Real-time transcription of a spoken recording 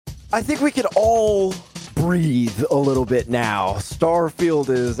I think we could all breathe a little bit now. Starfield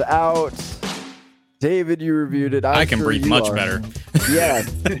is out. David, you reviewed it. I can breathe much better. Yeah,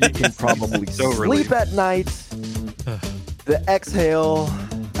 you can probably sleep at night. The exhale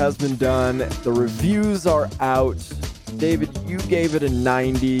has been done. The reviews are out. David, you gave it a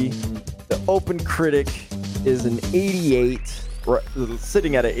 90. The Open Critic is an 88.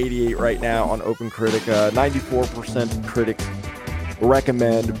 Sitting at an 88 right now on Open Critic. 94% critics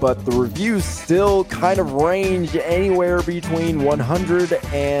recommend, but the reviews still kind of range anywhere between 100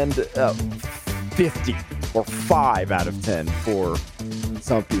 and 50 or 5 out of 10 for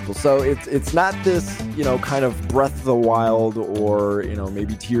some people. So it's not this, kind of Breath of the Wild or,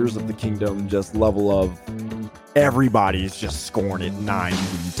 maybe Tears of the Kingdom just level of everybody's just scoring it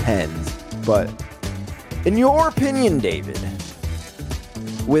 9s and 10s. But in your opinion, David,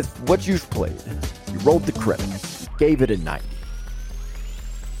 with what you've played, you rolled the credits, gave it a 90.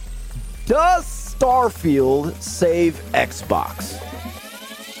 Does Starfield save Xbox?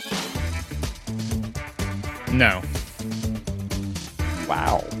 No.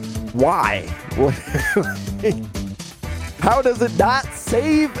 Wow. Why? How does it not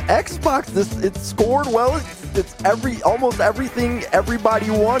save Xbox? It scored well. It's almost everything everybody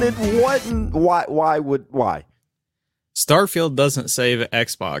wanted. Why? Starfield doesn't save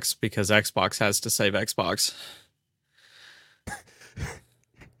Xbox because Xbox has to save Xbox.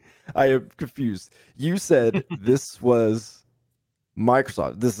 I am confused. You said this was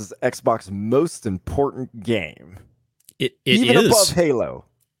Microsoft. This is Xbox's most important game. It even is above Halo.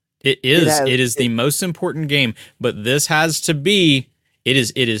 It is the most important game, but this has to be. It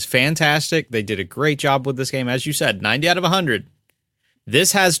is fantastic. They did a great job with this game, as you said, 90 out of 100.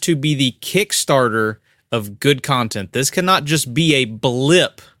 This has to be the Kickstarter of good content. This cannot just be a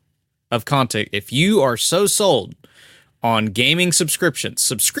blip of content. If you are so sold on gaming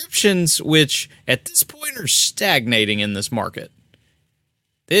subscriptions which at this point are stagnating in this market,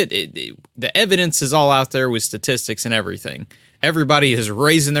 the evidence is all out there with statistics and everything. Everybody is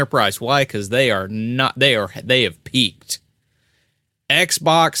raising their price. Why? Because they have peaked.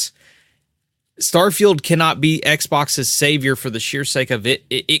 Starfield cannot be Xbox's savior for the sheer sake of it.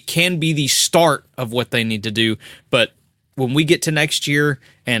 It can be the start of what they need to do. But when we get to next year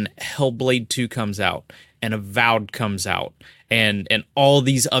and Hellblade 2 comes out and Avowed comes out and all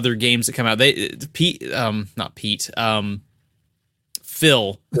these other games that come out,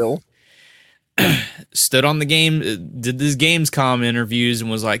 Phil stood on the game, did these Gamescom interviews and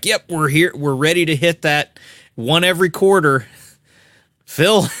was like, yep, we're here. We're ready to hit that one every quarter.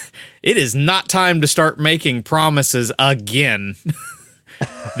 Phil, it is not time to start making promises again.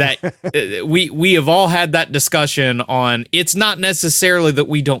 That we have all had that discussion on. It's not necessarily that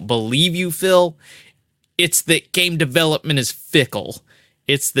we don't believe you, Phil. It's that game development is fickle.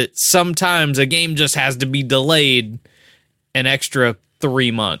 It's that sometimes a game just has to be delayed an extra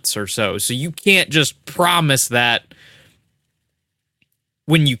 3 months or so. So you can't just promise that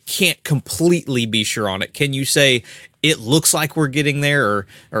when you can't completely be sure on it. Can you say it looks like we're getting there,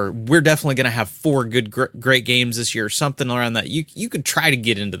 or we're definitely going to have 4 good, great games this year, or something around that? You could try to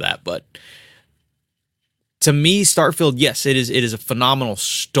get into that, but to me, Starfield, yes, it is a phenomenal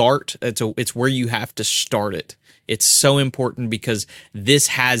start. It's where you have to start it. It's so important because this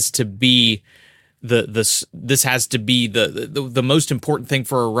has to be the most important thing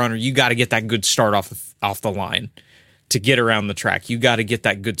for a runner. You got to get that good start off the line to get around the track. You got to get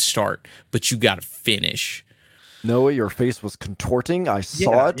that good start, but you got to finish. Noah, your face was contorting. I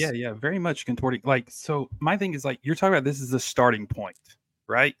saw it. Yeah, very much contorting. So my thing is you're talking about this is the starting point,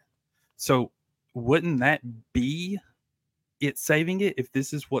 right? So wouldn't that be it saving it if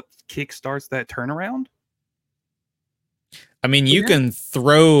this is what kickstarts that turnaround? I mean, you can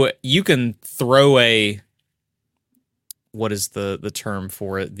throw a, what is the term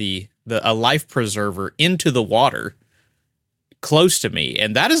for it? A life preserver into the water close to me,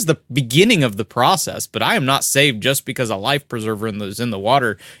 and that is the beginning of the process. But I am not saved just because a life preserver is in the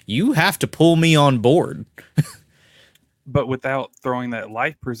water. You have to pull me on board. But without throwing that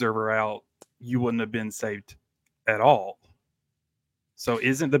life preserver out, you wouldn't have been saved at all. So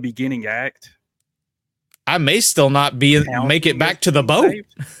isn't the beginning act? I may still not make it back to the boat.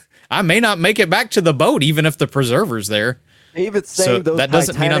 I may not make it back to the boat, even if the preserver's there. David's saying those that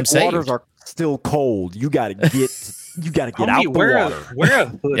doesn't mean I'm saved. Waters are still cold. You got to get out the water. Wear a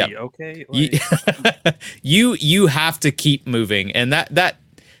hoodie, yep. Okay? You have to keep moving, and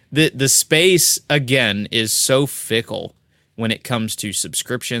the space again is so fickle when it comes to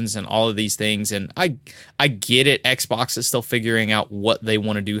subscriptions and all of these things. And I get it. Xbox is still figuring out what they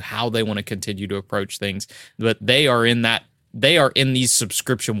want to do, how they want to continue to approach things, but they are in that they are in these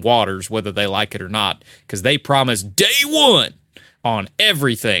subscription waters, whether they like it or not, because they promise day one on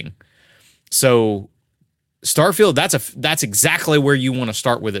everything. So Starfield, that's exactly where you want to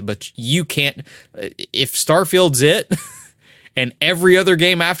start with it, but you can't. If Starfield's it, and every other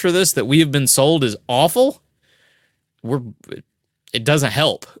game after this that we have been sold is awful, it doesn't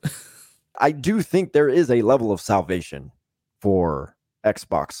help. I do think there is a level of salvation for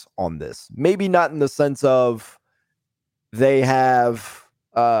Xbox on this. Maybe not in the sense of they have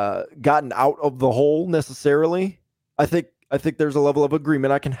gotten out of the hole necessarily. I think there's a level of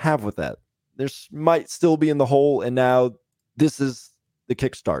agreement I can have with that. There's might still be in the hole, and now this is the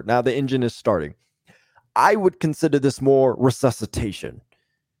kickstart. Now the engine is starting. I would consider this more resuscitation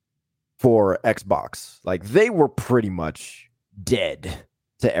for Xbox. Like, they were pretty much dead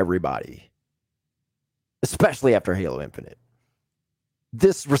to everybody, especially after Halo Infinite.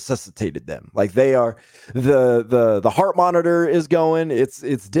 This resuscitated them. Like, they are the heart monitor is going, it's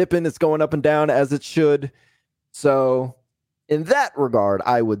dipping, it's going up and down as it should. So in that regard,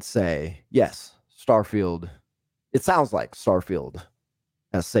 I would say yes, Starfield. It sounds like Starfield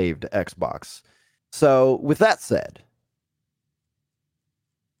has saved Xbox. So with that said,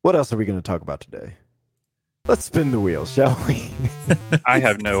 what else are we going to talk about today? Let's spin the wheel, shall we? I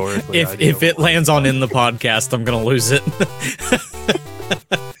have no earthly idea. If it lands on in the podcast, I'm going to lose it.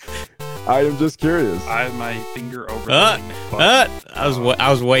 I am just curious. I have my finger over. I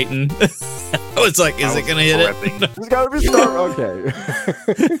was waiting. I was like, is it going to hit it? It's got to be Star. Okay.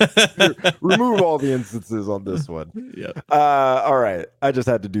 Remove all the instances on this one. Yeah. All right. I just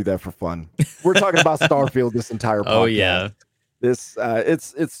had to do that for fun. We're talking about Starfield this entire podcast. Oh yeah. This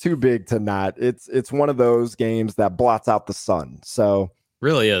it's too big to not. It's one of those games that blots out the sun. So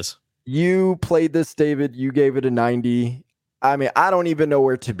really is. You played this, David. You gave it a 90. I mean, I don't even know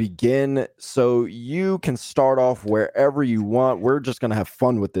where to begin. So you can start off wherever you want. We're just gonna have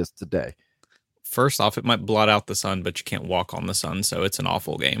fun with this today. First off, it might blot out the sun, but you can't walk on the sun, so it's an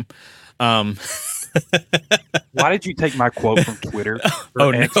awful game. Why did you take my quote from Twitter?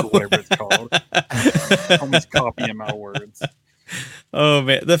 Or X, or whatever it's called. Almost copying my words. Oh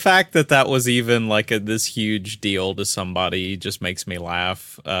man, the fact that was even like this huge deal to somebody just makes me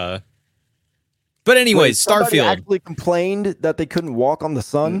laugh. But anyways, Starfield actually complained that they couldn't walk on the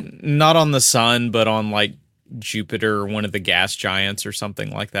sun. Not on the sun, but on like Jupiter or one of the gas giants or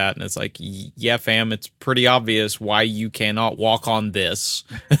something like that. And it's like, yeah, fam, it's pretty obvious why you cannot walk on this.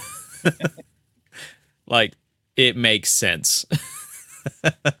 Like, it makes sense.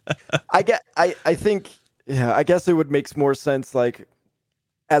 I think I guess it would make more sense, like,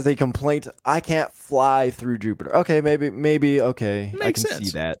 as a complaint, I can't fly through Jupiter. Okay, maybe okay. Makes I can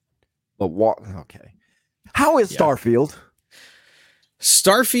sense. see that. But walk, okay. How is Starfield?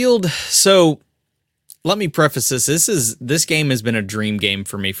 Starfield, so let me preface this. This game has been a dream game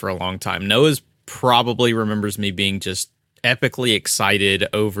for me for a long time. Noah's probably remembers me being just epically excited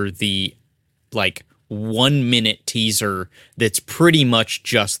over the like 1 minute teaser that's pretty much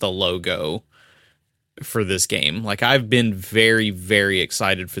just the logo for this game. Like, I've been very, very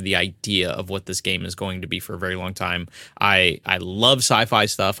excited for the idea of what this game is going to be for a very long time. I love sci-fi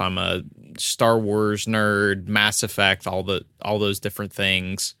stuff. I'm a Star Wars nerd, Mass Effect, all those different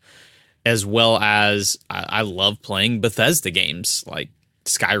things, as well as I love playing Bethesda games like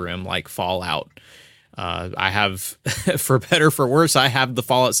Skyrim, like Fallout. I have, for better for worse, I have the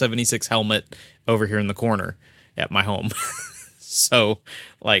Fallout 76 helmet over here in the corner at my home. So,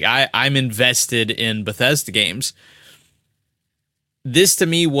 like, I'm invested in Bethesda games. This, to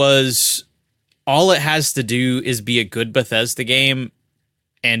me, was all it has to do is be a good Bethesda game,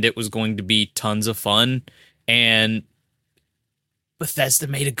 and it was going to be tons of fun. And Bethesda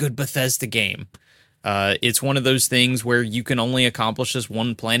made a good Bethesda game. It's one of those things where you can only accomplish this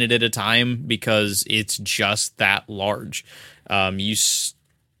one planet at a time because it's just that large.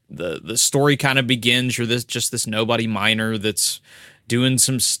 The story kind of begins. You're this nobody miner that's doing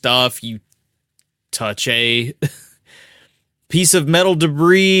some stuff. You touch a piece of metal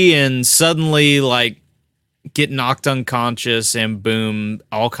debris and suddenly, like, get knocked unconscious, and boom,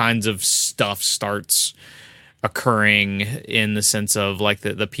 all kinds of stuff starts occurring in the sense of, like,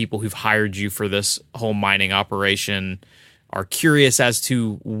 the people who've hired you for this whole mining operation are curious as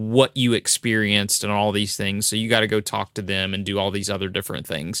to what you experienced and all these things. So you got to go talk to them and do all these other different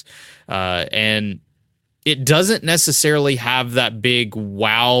things. And it doesn't necessarily have that big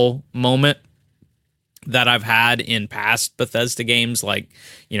wow moment that I've had in past Bethesda games. Like,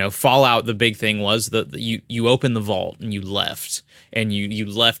 Fallout, the big thing was that you opened the vault and you left. And you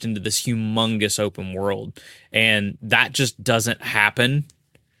left into this humongous open world. And that just doesn't happen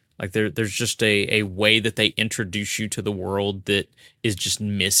Like there's just a way that they introduce you to the world that is just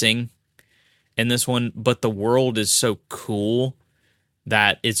missing in this one. But the world is so cool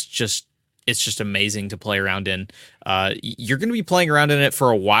that it's just amazing to play around in. You're going to be playing around in it for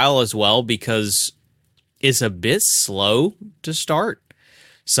a while as well because it's a bit slow to start.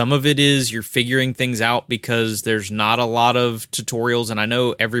 Some of it is you're figuring things out because there's not a lot of tutorials, and I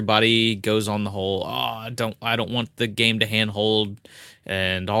know everybody goes on the whole, I don't want the game to handhold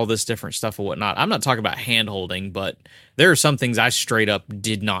and all this different stuff and whatnot. I'm not talking about handholding, but there are some things I straight up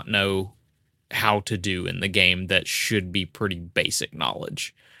did not know how to do in the game that should be pretty basic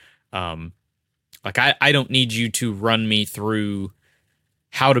knowledge. Like I don't need you to run me through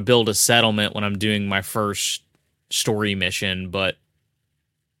how to build a settlement when I'm doing my first story mission, but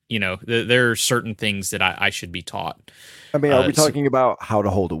you know, there are certain things that I should be taught. I mean, are we talking about how to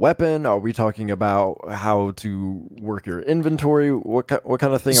hold a weapon? Are we talking about how to work your inventory? What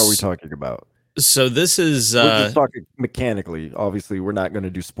kind of thing are we talking about? So this is... we're just talking mechanically. Obviously, we're not going to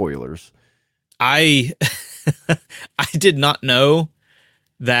do spoilers. I did not know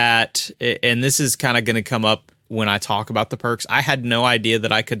that, and this is kind of going to come up when I talk about the perks. I had no idea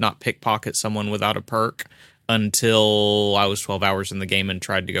that I could not pickpocket someone without a perk until I was 12 hours in the game and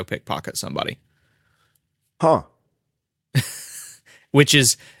tried to go pickpocket somebody. Huh. Which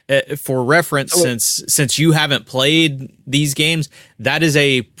is, for reference, since you haven't played these games, that is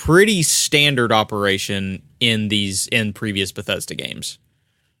a pretty standard operation in previous Bethesda games.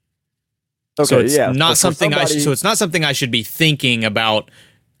 Okay, so it's yeah. not something it's not something I should be thinking about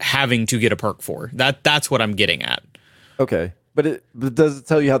having to get a perk for. That's what I'm getting at. Okay, but does it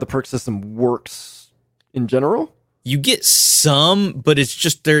tell you how the perk system works in general? You get some, but it's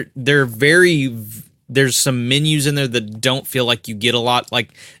just they're very... There's some menus in there that don't feel like you get a lot.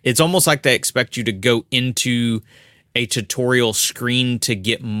 Like it's almost like they expect you to go into a tutorial screen to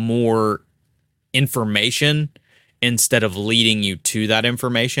get more information instead of leading you to that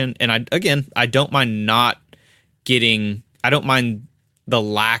information. And I don't mind I don't mind the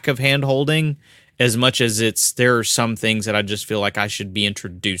lack of hand holding as much as there are some things that I just feel like I should be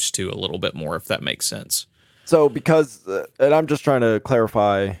introduced to a little bit more, if that makes sense. So because, and I'm just trying to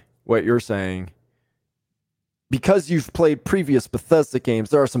clarify what you're saying, because you've played previous Bethesda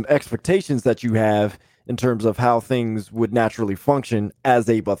games, there are some expectations that you have in terms of how things would naturally function as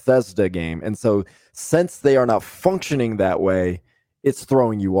a Bethesda game. And so since they are not functioning that way, it's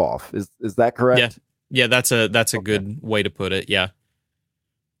throwing you off. Is that correct? Yeah, that's a good way to put it. Yeah.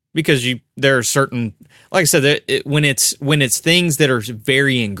 Because there are certain, like I said, when it's things that are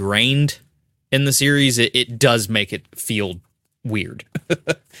very ingrained in the series, it does make it feel weird.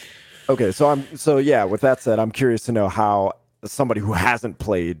 Okay, so yeah, with that said, I'm curious to know how somebody who hasn't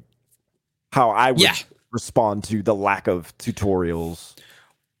played, how I would respond to the lack of tutorials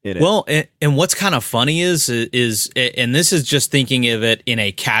in it. Well, and what's kind of funny is, and this is just thinking of it in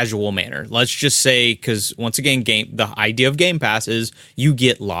a casual manner. Let's just say, because once again, the idea of Game Pass is you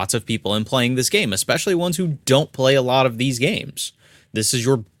get lots of people in playing this game, especially ones who don't play a lot of these games. This is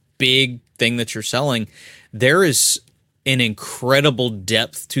your big thing that you're selling. There is an incredible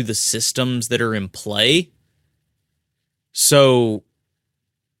depth to the systems that are in play. So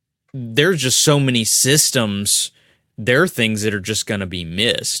there's just so many systems. There are things that are just going to be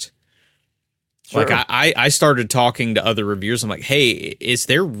missed. Sure. Like I started talking to other reviewers. I'm like, hey, is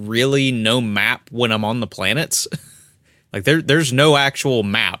there really no map when I'm on the planets? Like there's no actual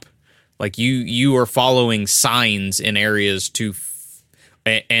map. Like you are following signs in areas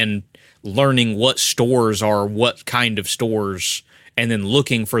and learning what stores are what kind of stores, and then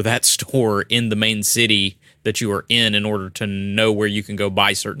looking for that store in the main city that you are in order to know where you can go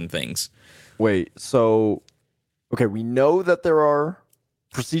buy certain things. Wait, so, okay, we know that there are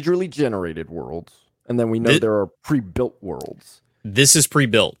procedurally generated worlds, and then we know there are pre-built worlds. This is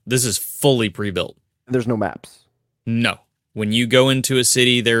pre-built. This is fully pre-built. There's no maps? No. When you go into a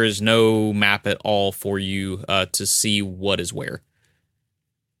city, there is no map at all for you to see what is where.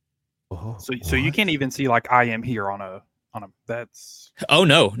 Oh, so you can't even see like I am here on a that's... Oh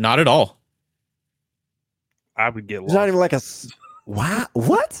no, not at all. I would get lost. It's not even like a...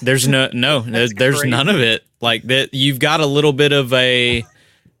 What? There's there's none of it. Like that, you've got a little bit of a...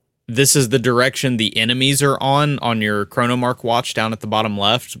 This is the direction the enemies are on your chronomark watch down at the bottom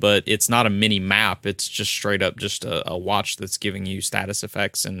left, but it's not a mini map. It's just straight up just a watch that's giving you status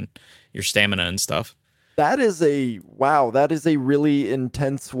effects and your stamina and stuff. That is a really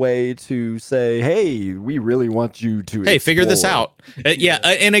intense way to say, hey, we really want you to figure this out.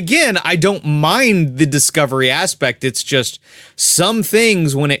 And again, I don't mind the discovery aspect. It's just some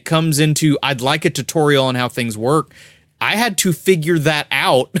things when it comes into, I'd like a tutorial on how things work. I had to figure that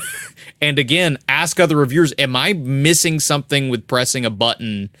out. And again, ask other reviewers, am I missing something with pressing a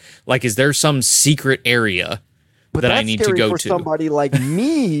button? Like, is there some secret area that I need to go to? But that's scary for somebody like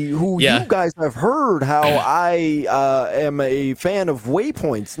me, who you guys have heard how I am a fan of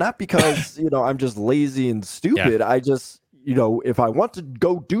waypoints, not because, I'm just lazy and stupid. Yeah. I just, if I want to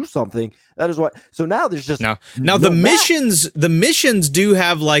go do something, that is what. So now there's just now the missions do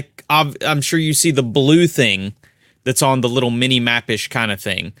have, like, I'm sure you see the blue thing that's on the little mini map-ish kind of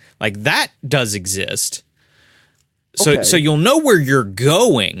thing. Like, that does exist. So you'll know where you're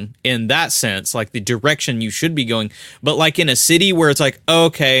going in that sense, like the direction you should be going. But like in a city where it's like,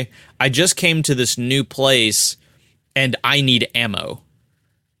 okay, I just came to this new place and I need ammo.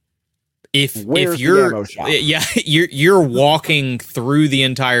 If you're ammo shop? You're walking through the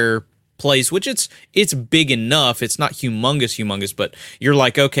entire place, which it's big enough. It's not humongous, but you're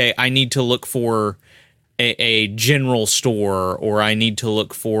like, okay, I need to look for a general store, or I need to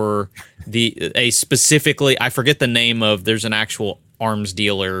look for a specifically, I forget the name of, there's an actual arms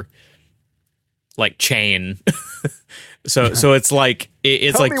dealer like chain. so it's like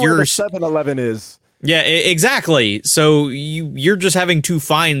it's Tell like me where the 7-Eleven is. Yeah, exactly. So you're just having to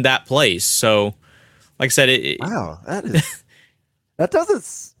find that place. So like I said, wow, that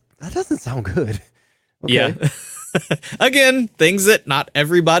doesn't sound good. Okay. Yeah. Again, things that not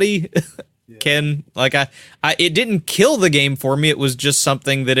everybody can, like, it didn't kill the game for me. It was just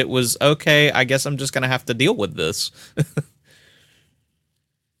something that it was, okay, I guess I'm just gonna have to deal with this.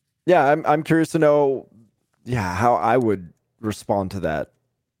 Yeah, I'm curious to know how I would respond to that.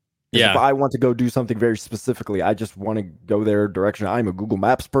 Yeah, if I want to go do something very specifically, I just want to go their direction. I'm a Google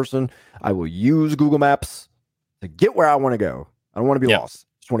Maps person. I will use Google Maps to get where I want to go. I don't want to be lost.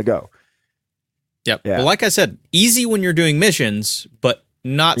 I just want to go. Yep. Yeah. Well, like I said, easy when you're doing missions, but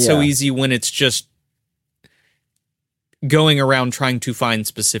not so easy when it's just going around trying to find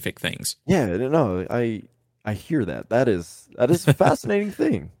specific things. Yeah, no, I hear that. That is a fascinating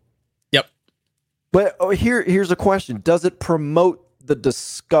thing. Yep. But here's a question. Does it promote the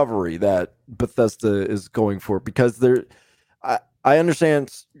discovery that Bethesda is going for? Because I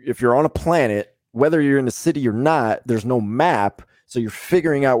understand if you're on a planet, whether you're in a city or not, there's no map, so you're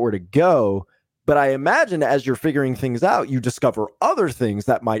figuring out where to go. But I imagine as you're figuring things out, you discover other things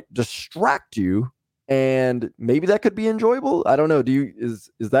that might distract you, and maybe that could be enjoyable. I don't know. Is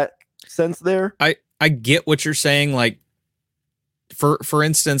that sense there? I get what you're saying. Like, for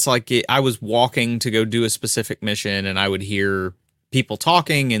instance, like I was walking to go do a specific mission, and I would hear people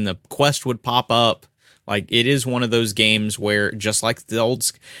talking, and the quest would pop up. Like, it is one of those games where, just like the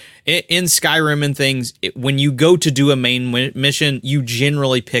old in Skyrim and things, when you go to do a main mission, you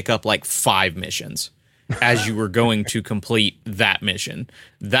generally pick up like 5 missions as you were going to complete that mission.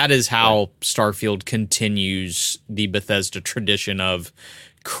 That is how Starfield continues the Bethesda tradition of,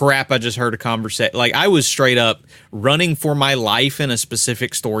 crap, I just heard a conversation. Like, I was straight up running for my life in a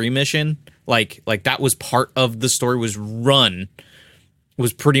specific story mission. Like that was part of the story, was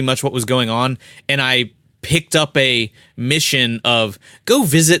pretty much what was going on. And I picked up a mission of go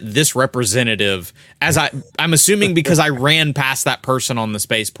visit this representative, as I'm assuming because I ran past that person on the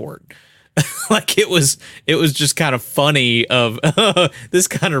spaceport. Like, it was just kind of funny of, this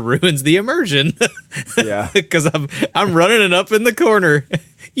kind of ruins the immersion. Yeah. Because I'm running it up in the corner.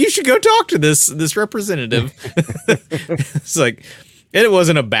 You should go talk to this representative. It's like, it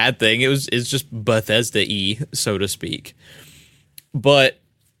wasn't a bad thing. It's just Bethesda-y, so to speak. But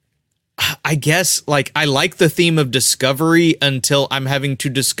I guess, like, I like the theme of discovery until I'm having to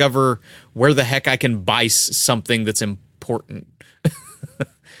discover where the heck I can buy something that's important.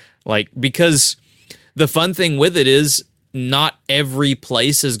 Like, because the fun thing with it is not every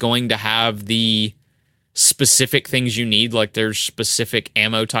place is going to have the specific things you need. Like, there's specific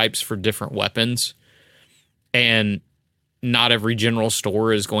ammo types for different weapons, and not every general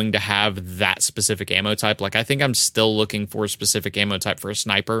store is going to have that specific ammo type. Like, I think I'm still looking for a specific ammo type for a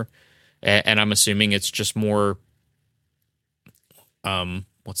sniper, and I'm assuming it's just more,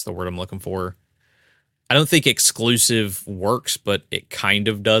 what's the word I'm looking for? I don't think exclusive works, but it kind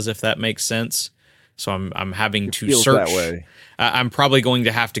of does, if that makes sense. So I'm having to search. That way. I'm probably going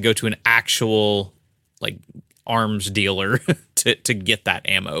to have to go to an actual, like, arms dealer to get that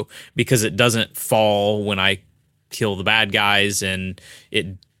ammo, because it doesn't fall when I kill the bad guys, and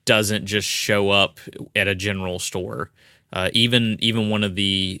it doesn't just show up at a general store. Even one of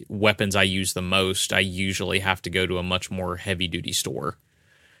the weapons I use the most, I usually have to go to a much more heavy duty store.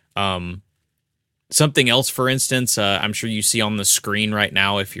 Something else, for instance, I'm sure you see on the screen right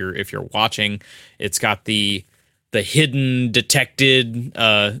now, if you're watching, it's got the hidden detected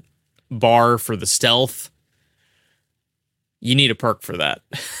bar for the stealth. You need a perk for that.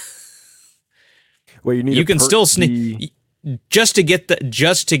 Well, you can still sneak just to get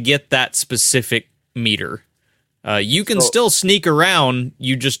that specific meter. You can still sneak around.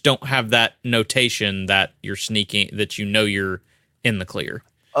 You just don't have that notation that you're sneaking, that you're in the clear.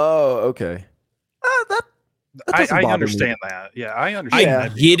 Oh, okay. That I understand me. that. Yeah, I understand. I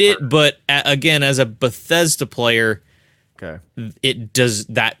get it, but again, as a Bethesda player, okay,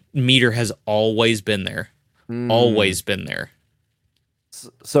 that meter has always been there. Always been there.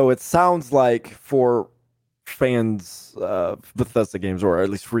 So it sounds like for fans of Bethesda games, or at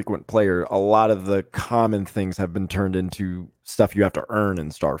least frequent player, a lot of the common things have been turned into stuff you have to earn in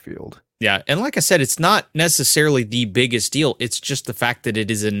Starfield. Yeah, and like I said, it's not necessarily the biggest deal. It's just the fact that it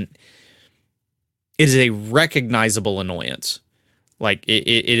is a recognizable annoyance. Like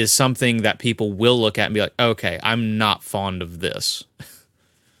it is something that people will look at and be like, okay, I'm not fond of this.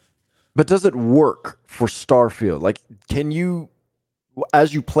 But does it work for Starfield? Like, can you,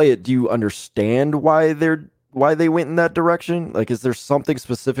 as you play it, do you understand why they went in that direction? Like, is there something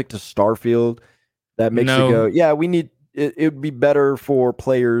specific to Starfield that makes you go, yeah, we need it would be better for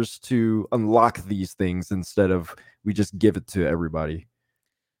players to unlock these things instead of we just give it to everybody?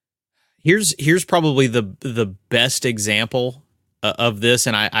 Here's probably the best example of this,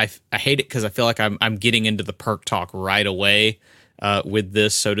 and I hate it because I feel like I'm getting into the perk talk right away with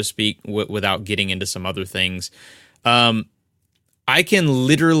this, so to speak, without getting into some other things. I can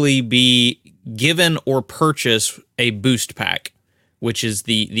literally be given or purchase a boost pack, which is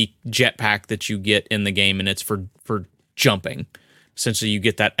the jetpack that you get in the game, and it's for jumping. Essentially, you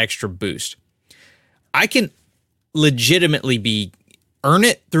get that extra boost. I can legitimately earn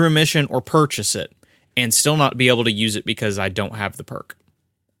it through a mission or purchase it and still not be able to use it because I don't have the perk.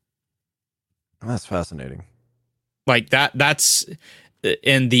 That's fascinating. Like that's,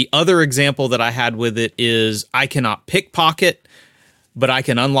 and the other example that I had with it is I cannot pickpocket, but I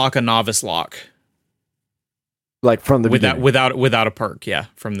can unlock a novice lock. Like from the beginning. Without a perk, yeah,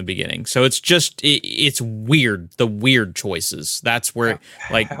 from the beginning. So it's just it's weird, the weird choices. That's where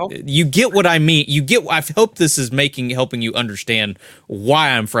you get what I mean. You get. I hope this is helping you understand why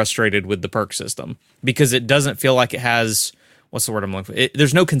I'm frustrated with the perk system, because it doesn't feel like it has, what's the word I'm looking for?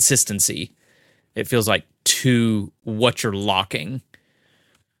 There's no consistency. It feels like to what you're locking.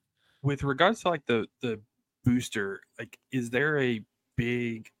 With regards to like the booster, like, is there a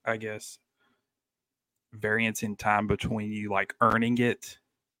big, I guess, variance in time between you like earning it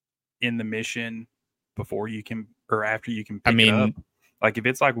in the mission before you can, or after you can pick it up? Like, if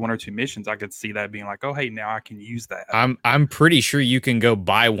it's like 1 or 2 missions, I could see that being like, oh hey, now I can use that. I'm pretty sure you can go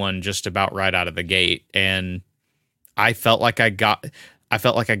buy one just about right out of the gate, and I felt like I got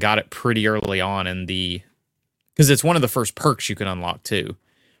it pretty early on because it's one of the first perks you can unlock too.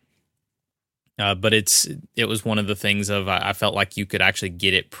 But it was one of the things of I felt like you could actually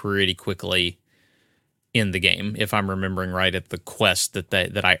get it pretty quickly in the game, if I'm remembering right, at the quest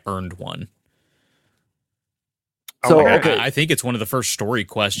that I earned one. So okay. I think it's one of the first story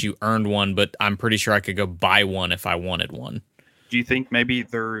quests you earned one, but I'm pretty sure I could go buy one if I wanted one. Do you think maybe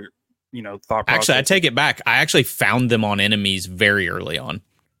they're, thought process? Actually, I take it back. I actually found them on enemies very early on.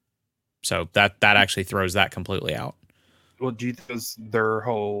 So that actually throws that completely out. Well, do you think their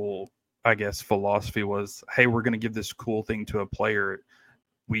whole, I guess, philosophy was, hey, we're going to give this cool thing to a player.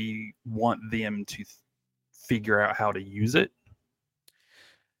 We want them to figure out how to use it?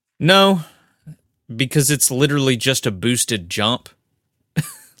 No, because it's literally just a boosted jump.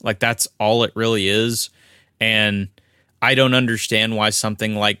 Like, that's all it really is. And I don't understand why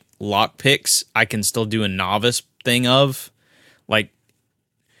something like lockpicks I can still do a novice thing of. Like,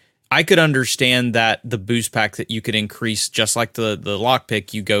 I could understand that the boost pack that you could increase, just like the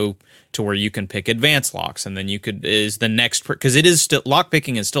lockpick, you go to where you can pick advanced locks, and then is the next perk, because it is still,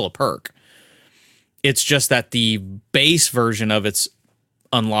 lockpicking is still a perk. It's just that the base version of it's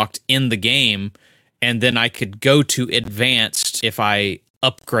unlocked in the game, and then I could go to advanced if I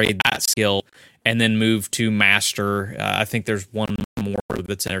upgrade that skill, and then move to master. I think there's one more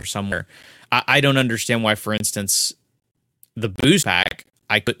that's in there somewhere. I don't understand why, for instance, the boost pack,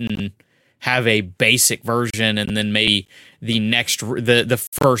 I couldn't have a basic version, and then maybe the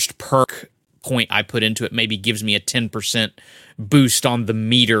first perk point I put into it maybe gives me a 10% boost on the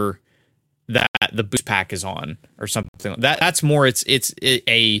meter that the boost pack is on, or something. That's more, it's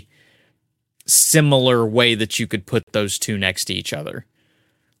a similar way that you could put those two next to each other.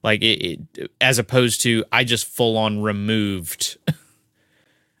 Like, as opposed to, I just full on removed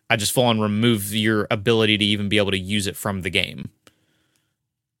your ability to even be able to use it from the game.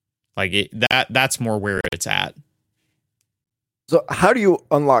 Like, that's more where it's at. So how do you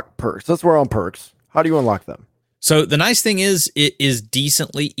unlock perks? That's where we're on perks. How do you unlock them? So the nice thing is it is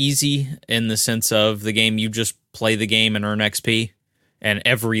decently easy in the sense of the game. You just play the game and earn XP, and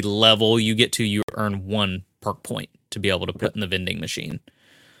every level you get to, you earn 1 perk point to be able to put in the vending machine.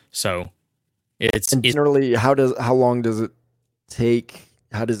 So and generally, how long does it take?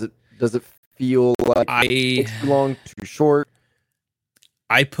 Does it feel like it takes too long, too short?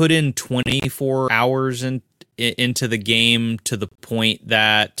 I put in 24 hours into the game to the point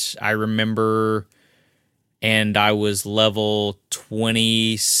that I remember, and I was level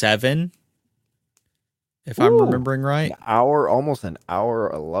 27, if I'm remembering right. Almost an hour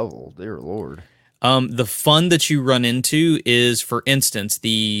a level, dear Lord. The fun that you run into is, for instance,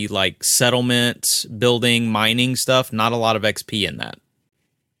 the like settlement, building, mining stuff, not a lot of XP in that.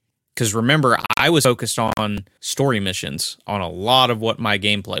 Because remember, I was focused on story missions on a lot of what my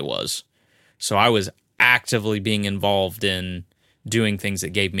gameplay was. So I was actively being involved in doing things that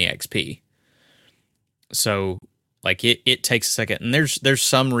gave me XP. So like it takes a second. And there's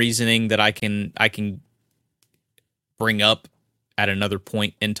some reasoning that I can bring up at another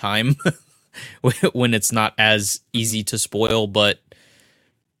point in time when it's not as easy to spoil, but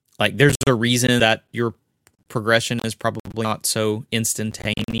like there's a reason that your progression is probably not so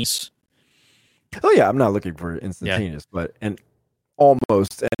instantaneous. Oh yeah, I'm not looking for instantaneous, but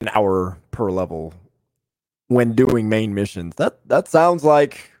almost an hour per level when doing main missions. That sounds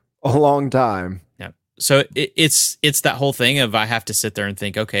like a long time. Yeah. So it's that whole thing of I have to sit there and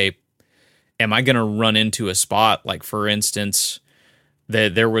think, okay, am I going to run into a spot? Like, for instance,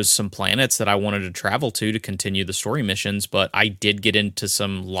 there was some planets that I wanted to travel to continue the story missions, but I did get into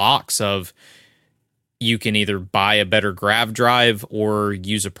some locks of you can either buy a better grav drive or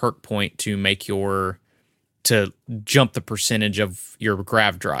use a perk point to make to jump the percentage of your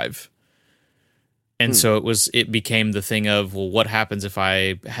grav drive. And so it became the thing of, well, what happens if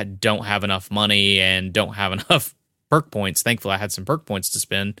I don't have enough money and don't have enough perk points? Thankfully, I had some perk points to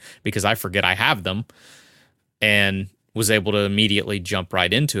spend because I forget I have them and was able to immediately jump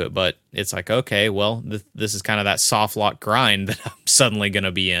right into it. But it's like, okay, well, this is kind of that soft lock grind that I'm suddenly going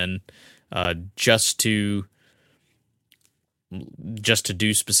to be in just to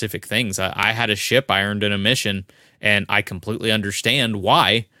do specific things. I had a ship I earned in a mission, and I completely understand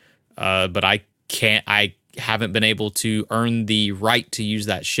why, but I haven't been able to earn the right to use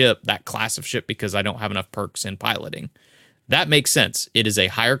that class of ship, because I don't have enough perks in piloting. That makes sense. It is a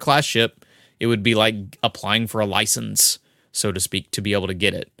higher class ship. It would be like applying for a license, so to speak, to be able to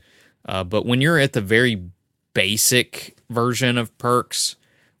get it. But when you're at the very basic version of perks,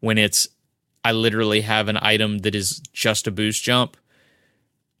 when I literally have an item that is just a boost jump,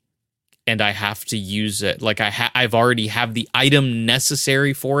 and I have to use it. Like I've already have the item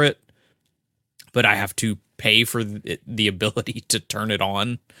necessary for it, but I have to pay for the ability to turn it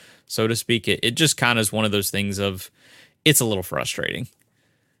on, so to speak. It just kind of is one of those things of, it's a little frustrating.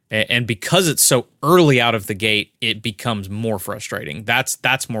 And because it's so early out of the gate, it becomes more frustrating.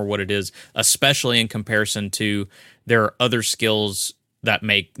 That's more what it is, especially in comparison to there are other skills that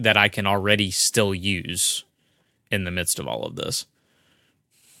I can already still use in the midst of all of this.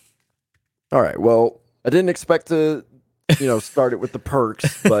 All right. Well, I didn't expect to, start it with the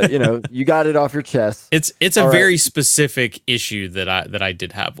perks, but you got it off your chest. It's a very specific issue that I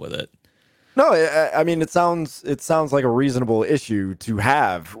did have with it. No, I mean, it sounds like a reasonable issue to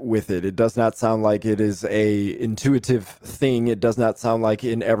have with it. It does not sound like it is a intuitive thing. It does not sound like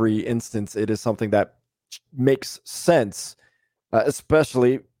in every instance it is something that makes sense,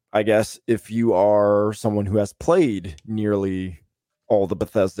 especially, I guess, if you are someone who has played nearly all the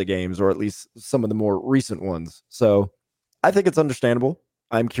Bethesda games, or at least some of the more recent ones. So I think it's understandable.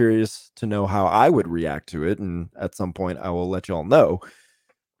 I'm curious to know how I would react to it, and at some point I will let you all know.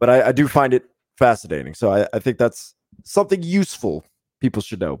 But I do find it fascinating. So I think that's something useful people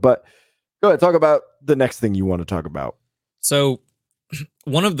should know. But go ahead, talk about the next thing you want to talk about. So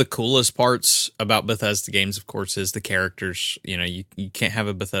one of the coolest parts about Bethesda games, of course, is the characters. You can't have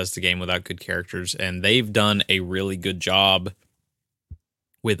a Bethesda game without good characters. And they've done a really good job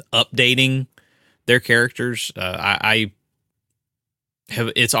with updating their characters.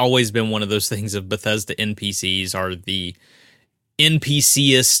 It's always been one of those things of Bethesda NPCs are the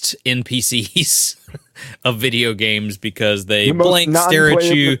NPCist NPCs of video games, because they blank stare at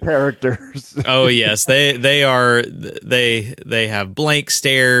you. Characters. Oh yes, they have blank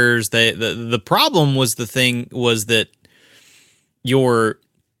stares. The problem was that your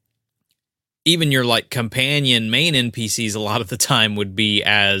like companion main NPCs a lot of the time would be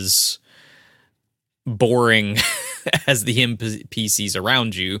as boring as the NPCs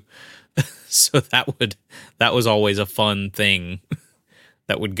around you. So that was always a fun thing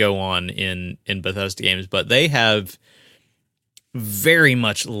that would go on in Bethesda games, but they have very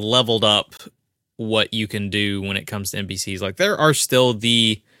much leveled up what you can do when it comes to NPCs. Like, there are still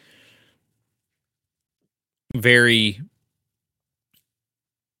the very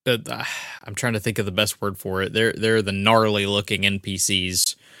I'm trying to think of the best word for it. They're the gnarly looking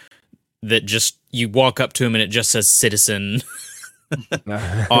NPCs that just, you walk up to them and it just says citizen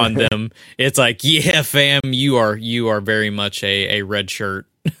on them. It's like, yeah, fam, you are very much a red shirt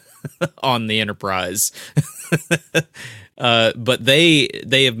on the Enterprise. But they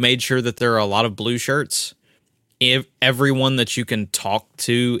have made sure that there are a lot of blue shirts. If everyone that you can talk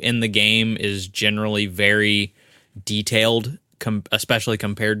to in the game is generally very detailed, especially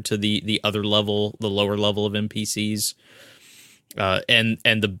compared to the other level, the lower level of NPCs. And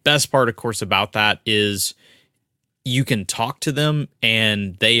the best part, of course, about that is you can talk to them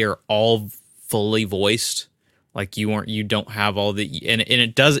and they are all fully voiced. Like, you don't have all the, and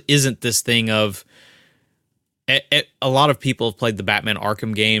it isn't this thing of, a lot of people have played the Batman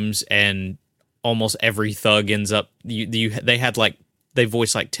Arkham games and almost every thug ends up, they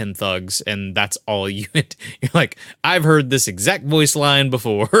voice like 10 thugs and that's all you're like, I've heard this exact voice line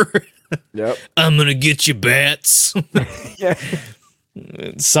before. Yep. I'm gonna get you, bats. Yeah.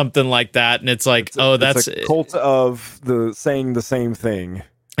 Something like that. And it's like, that's a cult of saying the same thing.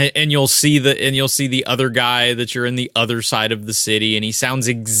 And you'll see the other guy that you're in the other side of the city and he sounds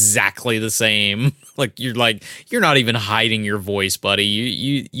exactly the same. You're not even hiding your voice, buddy.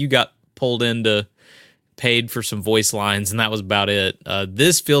 You got pulled into, paid for some voice lines, and that was about it.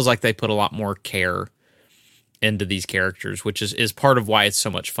 This feels like they put a lot more care into these characters, which is part of why it's so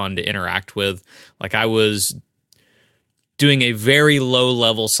much fun to interact with. Like, I was doing a very low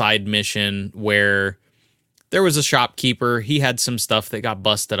level side mission where there was a shopkeeper. He had some stuff that got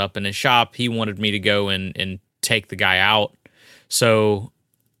busted up in his shop. He wanted me to go and take the guy out. So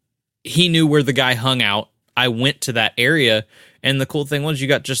he knew where the guy hung out. I went to that area, and the cool thing was you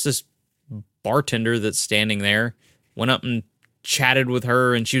got just this bartender that's standing there. Went up and chatted with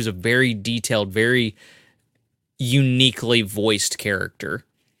her, and she was a very detailed, very uniquely voiced character.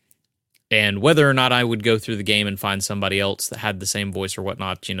 And whether or not I would go through the game and find somebody else that had the same voice or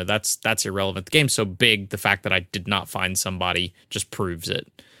whatnot, that's irrelevant. The game's so big, the fact that I did not find somebody just proves it.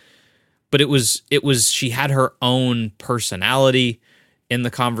 But it was she had her own personality in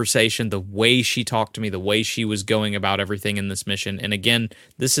the conversation, the way she talked to me, the way she was going about everything in this mission. And again,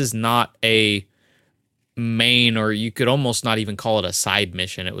 this is not a main, or you could almost not even call it a side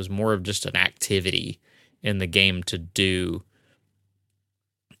mission. It was more of just an activity in the game to do.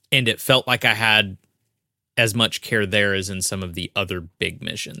 And it felt like I had as much care there as in some of the other big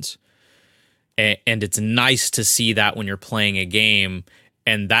missions. And it's nice to see that when you're playing a game,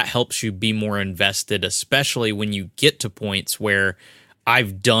 and that helps you be more invested, especially when you get to points where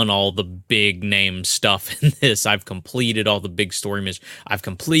I've done all the big name stuff in this. I've completed all the big story missions. I've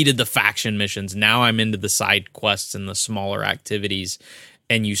completed the faction missions. Now I'm into the side quests and the smaller activities,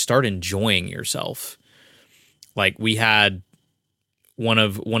 and you start enjoying yourself. Like, we had one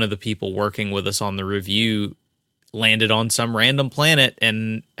of the people working with us on the review landed on some random planet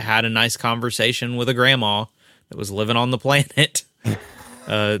and had a nice conversation with a grandma that was living on the planet.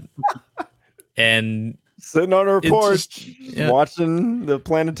 And sitting on her porch, watching the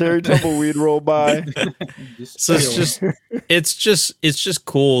planetary tumbleweed roll by. So it's just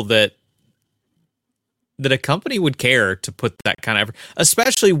cool that a company would care to put that kind of effort,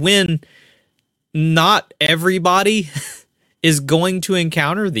 especially when not everybody is going to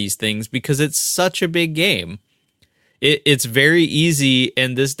encounter these things because it's such a big game. It's very easy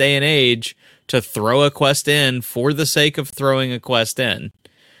in this day and age to throw a quest in for the sake of throwing a quest in.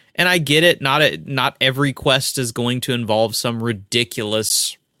 And I get it. Not every quest is going to involve some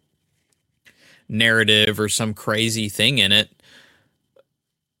ridiculous narrative or some crazy thing in it.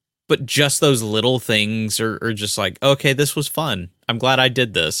 But just those little things are just like, okay, this was fun. I'm glad I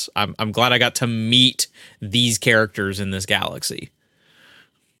did this. I'm glad I got to meet these characters in this galaxy.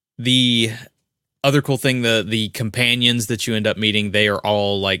 The other cool thing, the companions that you end up meeting, they are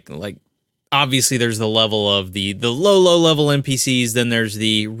all like obviously there's the level of the low level NPCs, then there's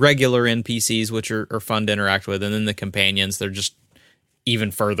the regular NPCs, which are fun to interact with, and then the companions, they're just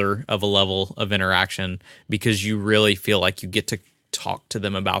even further of a level of interaction because you really feel like you get to talk to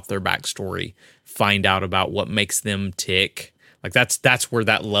them about their backstory, find out about what makes them tick. Like, that's where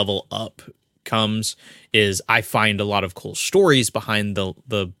that level up comes, is I find a lot of cool stories behind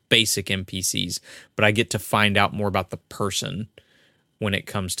the basic NPCs, but I get to find out more about the person when it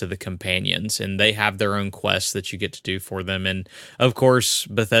comes to the companions, and they have their own quests that you get to do for them. And of course,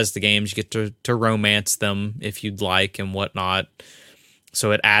 Bethesda games, you get to romance them if you'd like and whatnot.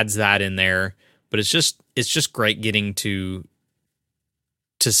 So it adds that in there, but it's just great getting to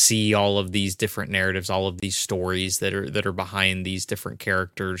see all of these different narratives, all of these stories that are behind these different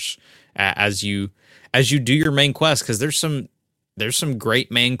characters as you do your main quest, because there's some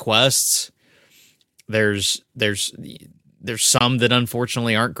great main quests. There's some that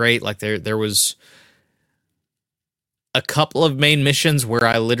unfortunately aren't great. Like there was a couple of main missions where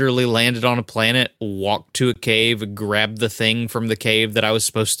I literally landed on a planet, walked to a cave, grabbed the thing from the cave that I was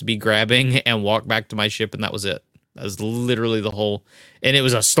supposed to be grabbing, and walked back to my ship, and that was it. That was literally the whole, and it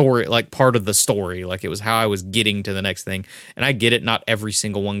was a story, like part of the story. Like it was how I was getting to the next thing. And I get it, not every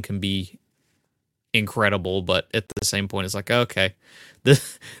single one can be incredible, but at the same point, it's like, okay,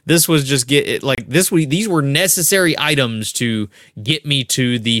 this was just these were necessary items to get me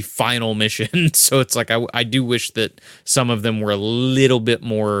to the final mission. So it's like I do wish that some of them were a little bit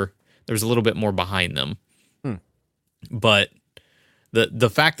more. There's a little bit more behind them, but the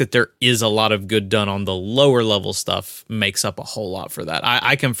fact that there is a lot of good done on the lower level stuff makes up a whole lot for that.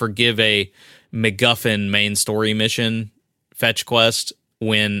 I can forgive a MacGuffin main story mission fetch quest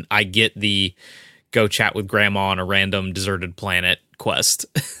when I get the go chat with grandma on a random deserted planet quest.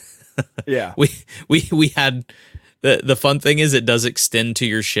 Yeah. We had the fun thing is it does extend to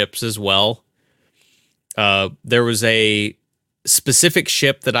your ships as well. There was a specific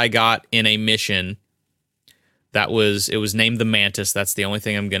ship that I got in a mission it was named the Mantis. That's the only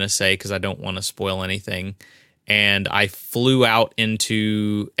thing I'm going to say because I don't want to spoil anything. And I flew out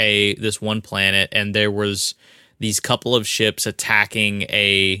into this one planet, and there was these couple of ships attacking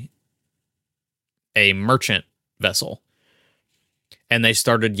a merchant vessel. And they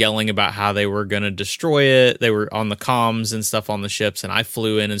started yelling about how they were going to destroy it. They were on the comms and stuff on the ships, and I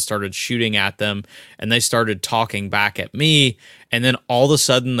flew in and started shooting at them, and they started talking back at me. And then all of a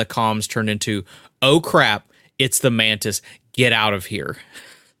sudden the comms turned into, oh crap, it's the Mantis, get out of here.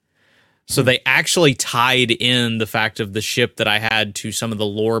 So they actually tied in the fact of the ship that I had to some of the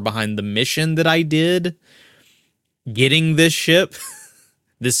lore behind the mission that I did, getting this ship,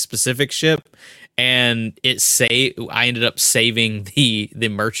 this specific ship. And I ended up saving the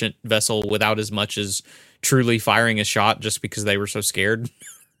merchant vessel without as much as truly firing a shot, just because they were so scared.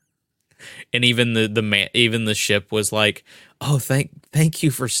 And even the ship was like, "Oh, thank you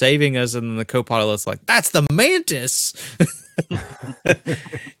for saving us." And then the co-pilot's like, "That's the Mantis."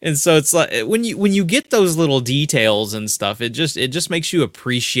 And so it's like when you get those little details and stuff, it just makes you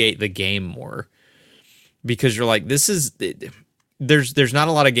appreciate the game more, because you're like, this is. There's not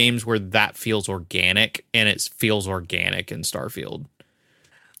a lot of games where that feels organic, and it feels organic in Starfield.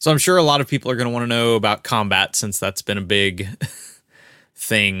 So I'm sure a lot of people are going to want to know about combat, since that's been a big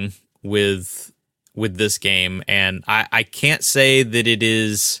thing with this game. And I can't say that it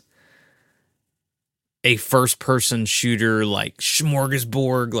is a first-person shooter like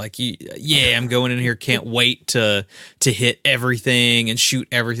smorgasbord, like, yeah, I'm going in here, can't wait to hit everything and shoot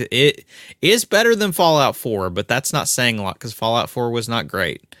everything. It is better than Fallout 4, but that's not saying a lot, because Fallout 4 was not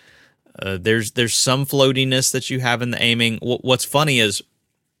great. There's some floatiness that you have in the aiming. What's funny is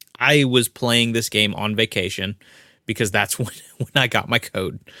I was playing this game on vacation, because that's when I got my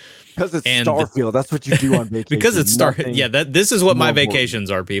code. Because it's Starfield. That's what you do on vacation. Because it's Starfield. Yeah, this is what my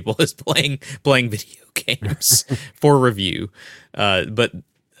vacations are, people, is playing video games for review. But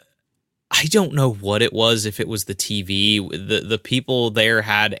I don't know what it was, if it was the TV. The people there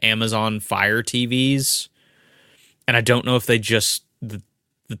had Amazon Fire TVs, and I don't know if they just the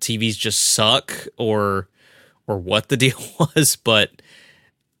TVs just suck or what the deal was, but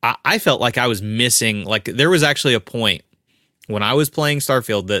I felt like I was missing. Like, there was actually a point when I was playing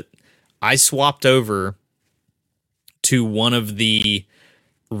Starfield that I swapped over to one of the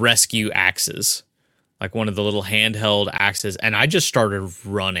rescue axes, like one of the little handheld axes, and I just started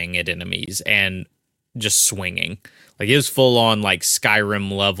running at enemies and just swinging. Like, it was full on like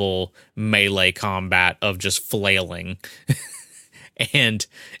Skyrim level melee combat of just flailing. And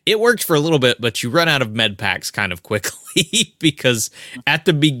it worked for a little bit, but you run out of med packs kind of quickly, because at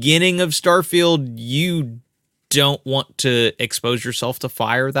the beginning of Starfield, you don't want to expose yourself to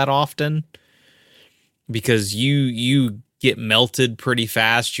fire that often, because you get melted pretty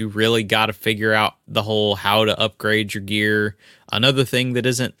fast. You really got to figure out the whole how to upgrade your gear. Another thing that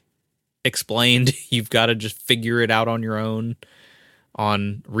isn't explained, you've got to just figure it out on your own,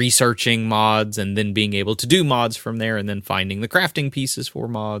 on researching mods and then being able to do mods from there, and then finding the crafting pieces for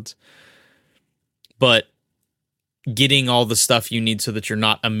mods. But getting all the stuff you need so that you're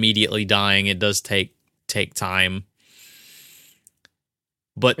not immediately dying, it does take time.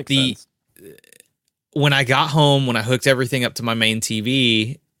 But when I got home, when I hooked everything up to my main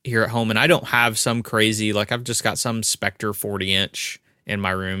TV here at home, and I don't have some crazy, like, I've just got some Spectre 40-inch in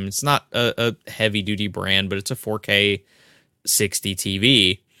my room. It's not a heavy duty brand, but it's a 4K 60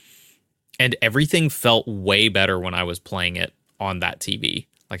 TV. And everything felt way better when I was playing it on that TV.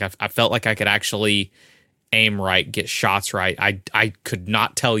 Like I felt like I could actually aim right, get shots right. I could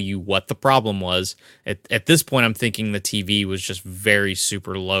not tell you what the problem was. At this point, I'm thinking the TV was just very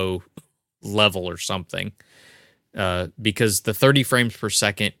super low level or something. Because the 30 frames per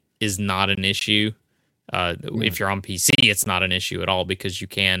second is not an issue. If you're on PC, it's not an issue at all because you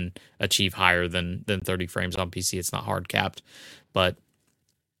can achieve higher than 30 frames on PC. It's not hard capped, but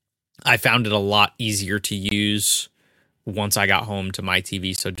I found it a lot easier to use once I got home to my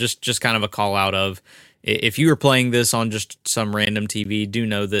TV. So just kind of a call out of, if you were playing this on just some random TV, do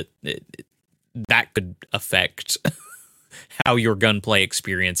know that that could affect how your gunplay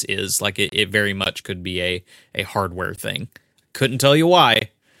experience is. Like it very much could be a hardware thing. Couldn't tell you why.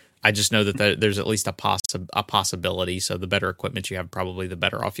 I just know that there's at least a possibility. So the better equipment you have, probably the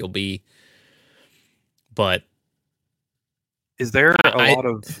better off you'll be. But is there a lot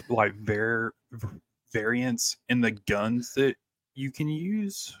of like variants in the guns that you can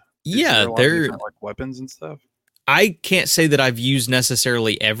use? Yeah, there like weapons and stuff. I can't say that I've used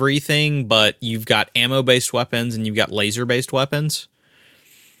necessarily everything, but you've got ammo-based weapons and you've got laser-based weapons.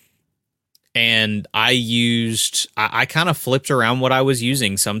 And I kind of flipped around what I was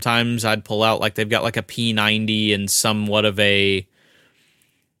using. Sometimes I'd pull out, like, they've got like a P90 and somewhat of a,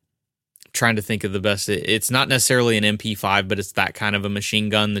 trying to think of the best. It's not necessarily an MP5, but it's that kind of a machine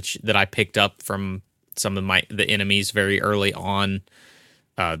gun that I picked up from some of the enemies very early on.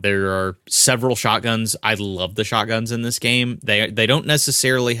 There are several shotguns. I love the shotguns in this game. They don't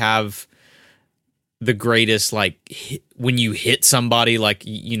necessarily have the greatest, like, when you hit somebody, like,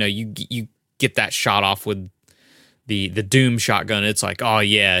 you get that shot off with the Doom shotgun. It's like, oh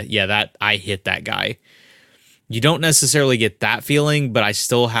yeah, that I hit that guy. You don't necessarily get that feeling, but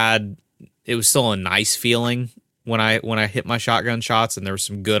it was still a nice feeling when I hit my shotgun shots, and there was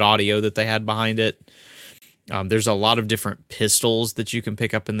some good audio that they had behind it. There's a lot of different pistols that you can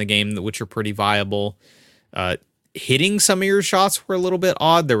pick up in the game, which are pretty viable. Hitting some of your shots were a little bit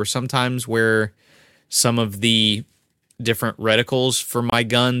odd. There were some times where some of the different reticles for my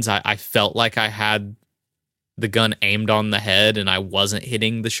guns, I felt like I had the gun aimed on the head and I wasn't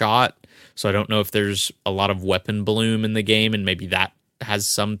hitting the shot. So I don't know if there's a lot of weapon bloom in the game, and maybe that has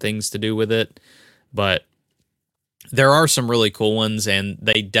some things to do with it. But there are some really cool ones, and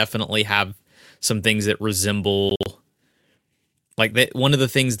they definitely have some things that resemble, like, that. One of the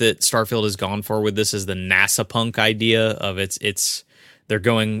things that Starfield has gone for with this is the NASA punk idea of they're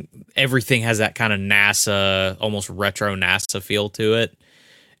going, everything has that kind of NASA, almost retro NASA feel to it.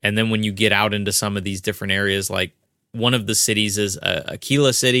 And then when you get out into some of these different areas, like one of the cities is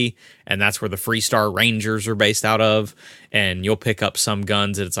Aquila City, and that's where the Freestar Rangers are based out of. And you'll pick up some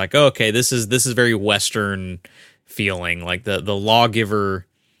guns and it's like, oh, okay, this is very Western feeling. Like the Lawgiver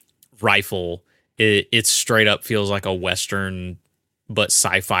rifle, it straight up feels like a Western but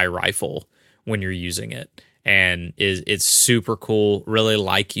sci-fi rifle when you're using it, and it's super cool. Really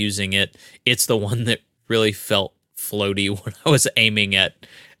like using it. It's the one that really felt floaty when I was aiming at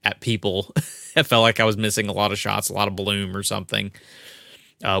people. I felt like I was missing a lot of shots, a lot of bloom or something.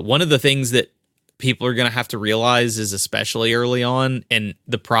 One of the things that people are going to have to realize is, especially early on, and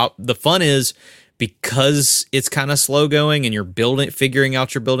the fun is, because it's kind of slow going and you're figuring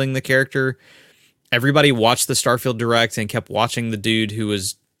out you're building the character. Everybody watched the Starfield Direct and kept watching the dude who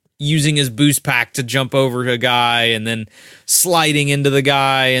was using his boost pack to jump over to a guy and then sliding into the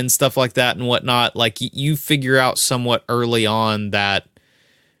guy and stuff like that and whatnot. Like, you figure out somewhat early on that,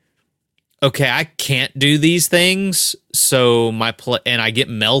 okay, I can't do these things, so and I get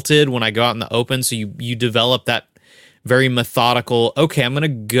melted when I go out in the open. So you develop that very methodical, okay, I'm gonna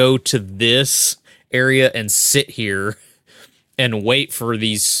go to this area and sit here and wait for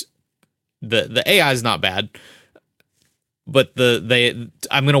these. The AI is not bad, but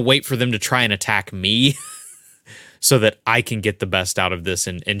I'm gonna wait for them to try and attack me so that I can get the best out of this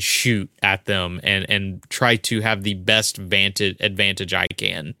and shoot at them and try to have the best advantage I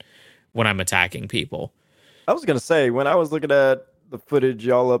can when I'm attacking people. I was going to say, when I was looking at the footage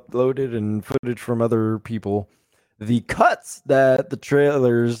y'all uploaded and footage from other people, the cuts that the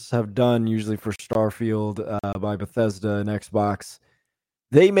trailers have done, usually for Starfield by Bethesda and Xbox,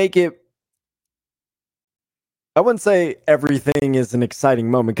 they make it, I wouldn't say everything is an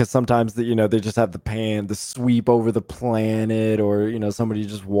exciting moment, because sometimes they just have the sweep over the planet, or somebody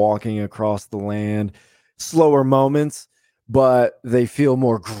just walking across the land, slower moments, but they feel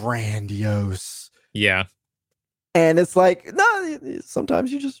more grandiose. Yeah. And it's like, no,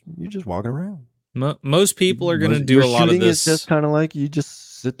 sometimes you just walking around. Most people are going to do your a lot of shooting this. is just kind of like you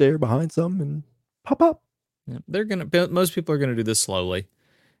just sit there behind something and pop up. Yeah, most people are going to do this slowly.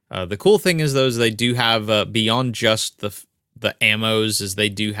 The cool thing is, though, is they do have beyond just the ammos, is they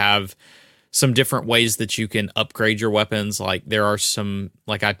do have some different ways that you can upgrade your weapons. Like there are some,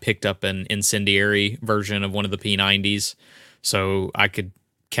 like I picked up an incendiary version of one of the P90s, so I could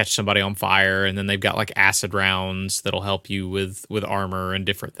catch somebody on fire, and then they've got like acid rounds that'll help you with armor and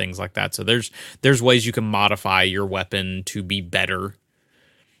different things like that. So there's ways you can modify your weapon to be better.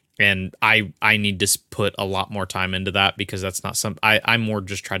 And I need to put a lot more time into that, because that's not I more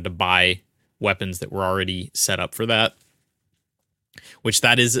just tried to buy weapons that were already set up for that, which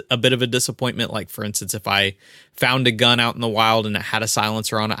that is a bit of a disappointment. Like, for instance, if I found a gun out in the wild and it had a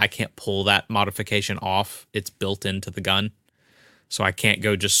silencer on it, I can't pull that modification off. It's built into the gun. So I can't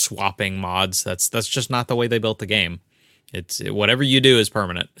go just swapping mods. That's just not the way they built the game. It's whatever you do is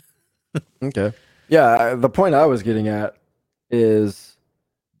permanent. Okay. Yeah, the point I was getting at is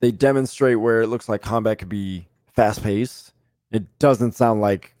they demonstrate where it looks like combat could be fast-paced. It doesn't sound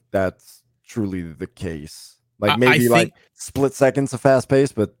like that's truly the case. Like maybe like split seconds of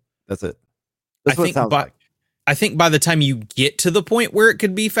fast-paced, but that's it. That's what it sounds like. I think by the time you get to the point where it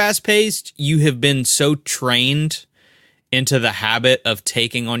could be fast-paced, you have been so trained into the habit of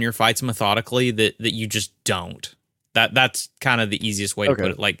taking on your fights methodically that you just don't. That's kind of the easiest way to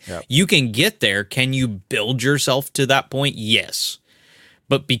put it. Like, you can get there. Can you build yourself to that point? Yes.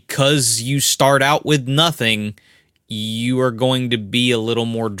 But because you start out with nothing, you are going to be a little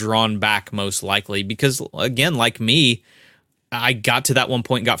more drawn back, most likely. Because, again, like me, I got to that one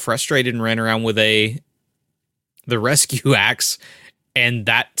point, got frustrated, and ran around with the rescue axe, and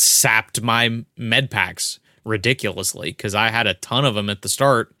that sapped my med packs ridiculously, because I had a ton of them at the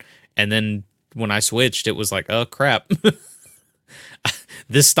start, and then when I switched, it was like, oh, crap.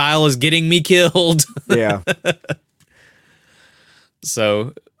 This style is getting me killed. Yeah.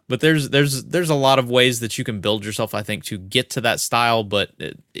 So, but there's a lot of ways that you can build yourself, I think, to get to that style, but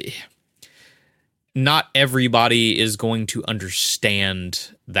not everybody is going to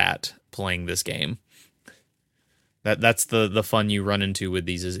understand that playing this game. That's the fun you run into with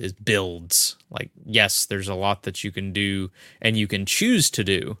these is builds. Like, yes, there's a lot that you can do and you can choose to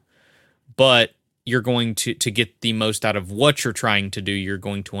do, but you're going to get the most out of what you're trying to do, you're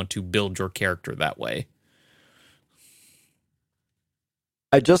going to want to build your character that way.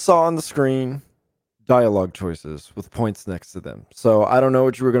 I just saw on the screen dialogue choices with points next to them. So I don't know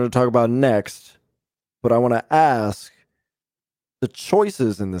what you were going to talk about next, but I want to ask the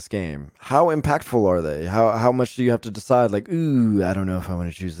choices in this game. How impactful are they? How much do you have to decide? Like, ooh, I don't know if I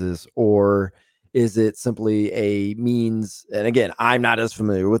want to choose this, or is it simply a means? And again, I'm not as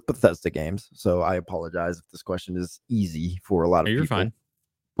familiar with Bethesda games, so I apologize if this question is easy for a lot of people. You're fine.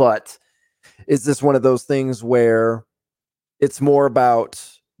 But is this one of those things where it's more about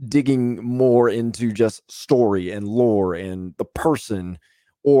digging more into just story and lore and the person,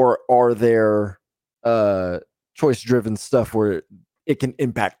 or are there choice-driven stuff where it can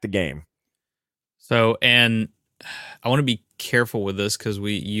impact the game? So, and I want to be careful with this, because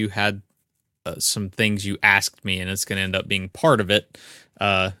you had some things you asked me, and it's going to end up being part of it.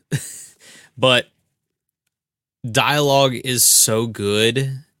 But dialogue is so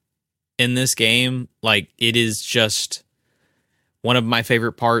good in this game. Like, it is just one of my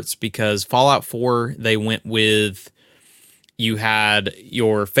favorite parts, because Fallout 4, they went with, you had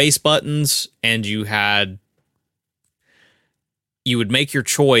your face buttons, and you would make your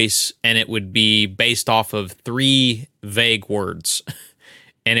choice, and it would be based off of 3 vague words.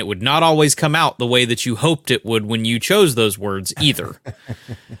 And it would not always come out the way that you hoped it would when you chose those words either.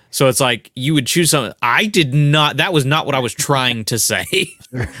 So it's like, you would choose something. That was not what I was trying to say.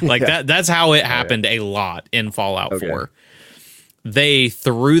 Like, that's how it happened a lot in Fallout 4. They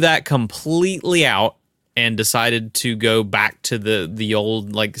threw that completely out and decided to go back to the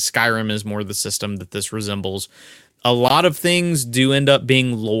old, like, Skyrim is more the system that this resembles. A lot of things do end up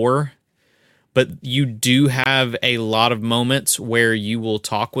being lore, but you do have a lot of moments where you will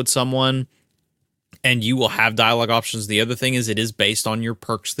talk with someone and you will have dialogue options. The other thing is, it is based on your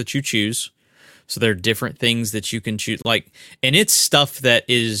perks that you choose. So there are different things that you can choose, like, and it's stuff that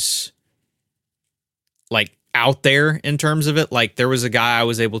is like out there in terms of it. Like, there was a guy I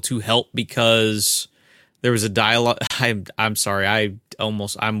was able to help because there was a dialogue. I'm sorry.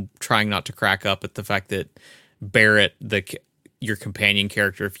 I'm trying not to crack up at the fact that Barrett, your companion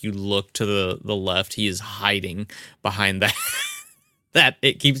character, if you look to the left, he is hiding behind that. That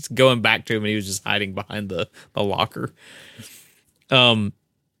it keeps going back to him, and he was just hiding behind the locker. I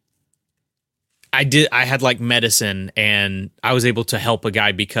had like medicine, and I was able to help a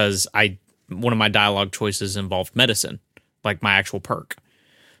guy because one of my dialogue choices involved medicine, like my actual perk.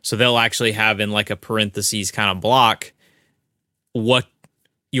 So they'll actually have in like a parentheses kind of block what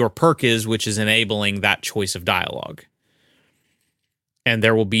your perk is, which is enabling that choice of dialogue. And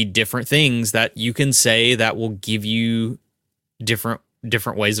there will be different things that you can say that will give you different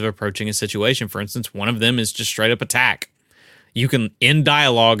ways of approaching a situation. For instance, one of them is just straight up attack. You can end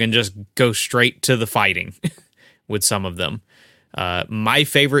dialogue and just go straight to the fighting with some of them. My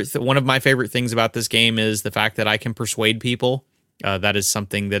favorite, one of my favorite things about this game is the fact that I can persuade people. That is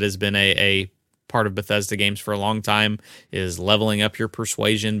something that has been a part of Bethesda games for a long time, is leveling up your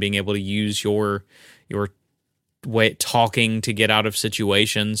persuasion, being able to use your way talking to get out of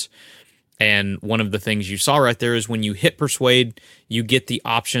situations. And one of the things you saw right there is when you hit persuade, you get the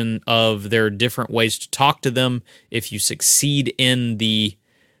option of there are different ways to talk to them. If you succeed in the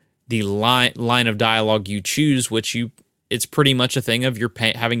line of dialogue you choose, it's pretty much a thing of you're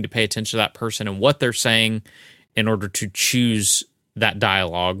having to pay attention to that person and what they're saying in order to choose that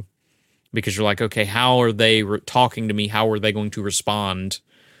dialogue, because you're like, okay, how are they talking to me? How are they going to respond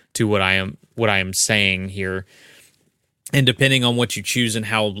to what I am saying here? And depending on what you choose and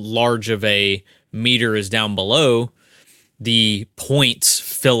how large of a meter is down below, the points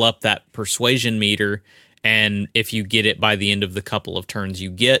fill up that persuasion meter. And if you get it by the end of the couple of turns you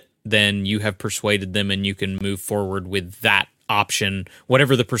get, then you have persuaded them and you can move forward with that option.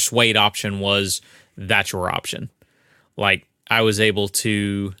 Whatever the persuade option was, that's your option. Like, I was able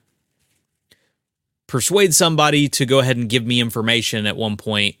to persuade somebody to go ahead and give me information at one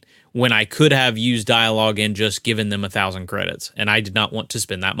point when I could have used dialogue and just given them 1,000 credits, and I did not want to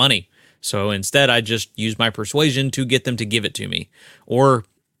spend that money. So instead, I just used my persuasion to get them to give it to me, or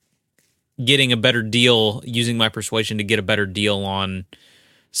getting a better deal, using my persuasion to get a better deal on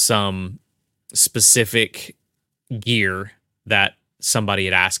some specific gear that somebody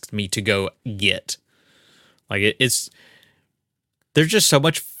had asked me to go get. Like, there's just so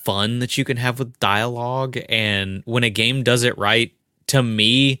much fun that you can have with dialogue, and when a game does it right, to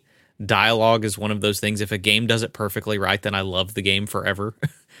me, dialogue is one of those things. If a game does it perfectly right, then I love the game forever.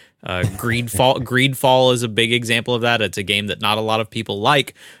 Greedfall is a big example of that. It's a game that not a lot of people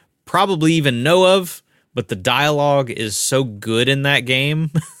probably even know of, but the dialogue is so good in that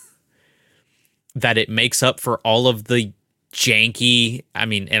game that it makes up for all of the janky, I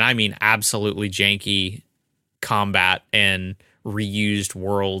mean absolutely janky combat and reused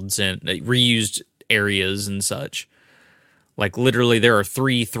worlds and reused areas and such. Like, literally, there are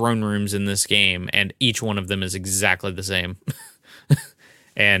 3 throne rooms in this game, and each one of them is exactly the same.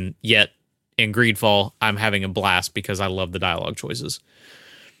 And yet, in Greedfall, I'm having a blast because I love the dialogue choices.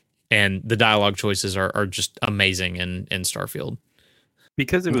 And the dialogue choices are just amazing in Starfield.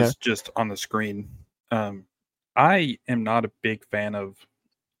 Because it was just on the screen, I am not a big fan of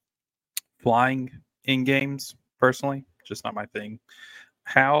flying in games, personally. Just not my thing.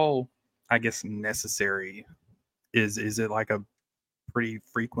 How, I guess, necessary is it like a pretty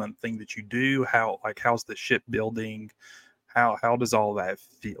frequent thing that you do? How's the ship building? How does all that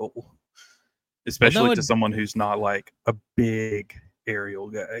feel? Especially to someone who's not like a big aerial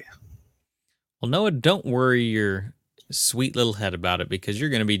guy. Well, Noah, don't worry your sweet little head about it, because you're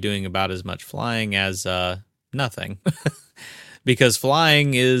going to be doing about as much flying as nothing. Because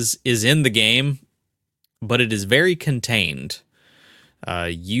flying is in the game, but it is very contained.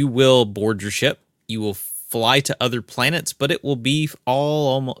 You will board your ship. You will fly to other planets, but it will be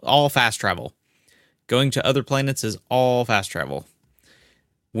all fast travel. Going to other planets is all fast travel.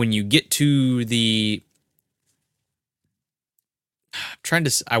 When you get to the,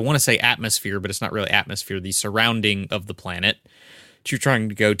 I want to say atmosphere, but it's not really atmosphere, the surrounding of the planet that you're trying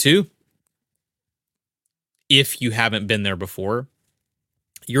to go to, if you haven't been there before,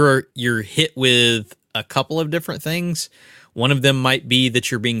 you're hit with a couple of different things. One of them might be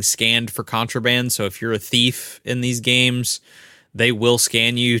that you're being scanned for contraband. So if you're a thief in these games, they will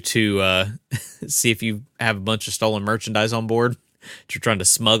scan you to see if you have a bunch of stolen merchandise on board that you're trying to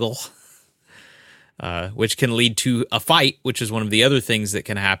smuggle, which can lead to a fight, which is one of the other things that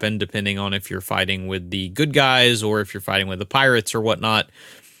can happen depending on if you're fighting with the good guys or if you're fighting with the pirates or whatnot.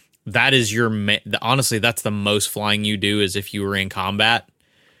 That is honestly, that's the most flying you do, is if you were in combat.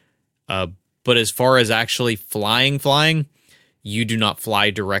 But as far as actually flying, you do not fly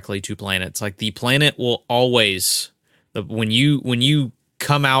directly to planets. Like, the planet will always, when you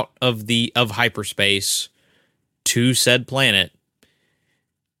come out of hyperspace to said planet,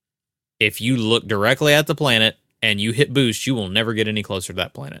 if you look directly at the planet and you hit boost, you will never get any closer to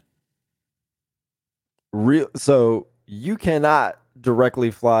that planet. So you cannot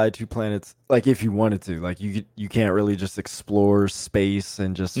directly fly to planets, like if you wanted to. Like you can't really just explore space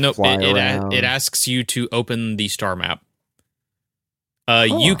and just Nope, fly around. it asks you to open the star map. Huh.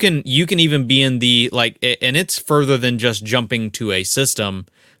 You can even be in the like, and it's further than just jumping to a system.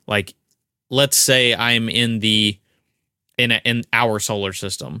 Like, let's say I'm in our solar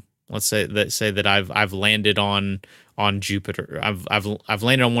system. Let's say that I've landed on Jupiter. I've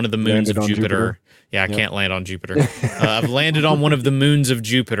landed on one of the moons Landed of on Jupiter. Jupiter. Yeah, I Yep. can't land on Jupiter. I've landed on one of the moons of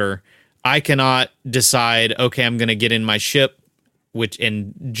Jupiter. I cannot decide, okay, I'm going to get in my ship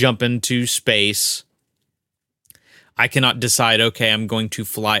and jump into space. I cannot decide, okay, I'm going to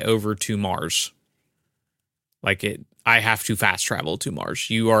fly over to Mars. I have to fast travel to Mars.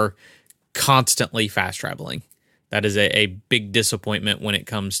 You are constantly fast traveling. That is a big disappointment when it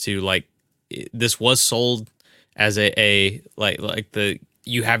comes to this was sold as a the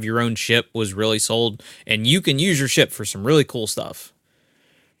you have your own ship was really sold, and you can use your ship for some really cool stuff.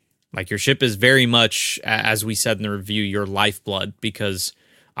 Like, your ship is very much, as we said in the review, your lifeblood, because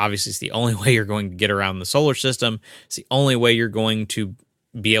obviously it's the only way you're going to get around the solar system. It's the only way you're going to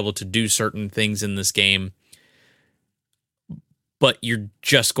be able to do certain things in this game. But you're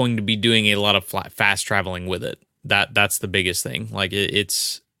just going to be doing a lot of fast traveling with it. That's the biggest thing. Like,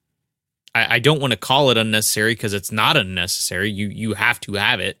 it's I don't want to call it unnecessary, because it's not unnecessary. You have to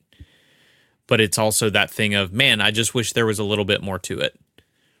have it. But it's also that thing of, man, I just wish there was a little bit more to it.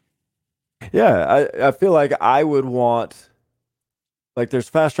 Yeah, I feel like I would want, like, there's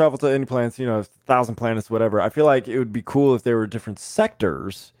fast travel to any planets, 1,000 planets, whatever. I feel like it would be cool if there were different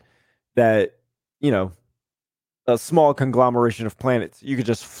sectors that, a small conglomeration of planets you could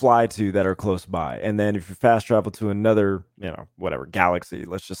just fly to that are close by. And then if you fast travel to another, whatever galaxy,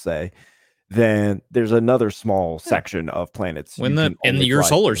 let's just say, then there's another small section of planets in your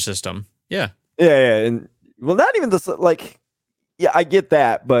solar system. Yeah. Yeah. And well, not even yeah, I get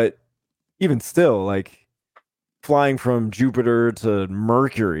that, but even still, like, flying from Jupiter to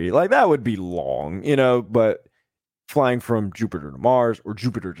Mercury, like, that would be long, but flying from Jupiter to Mars or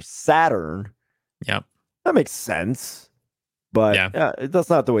Jupiter to Saturn, yeah, that makes sense. But yeah, that's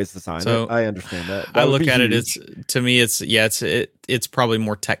not the way it's designed. So I understand that. I look at it, it's probably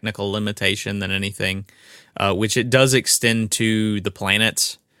more technical limitation than anything, which it does extend to the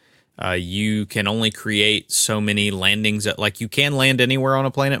planets. You can only create so many landings you can land anywhere on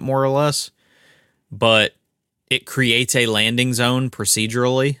a planet, more or less, but it creates a landing zone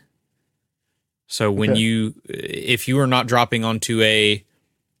procedurally. So if you are not dropping onto a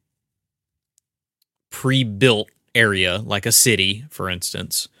pre-built area, like a city, for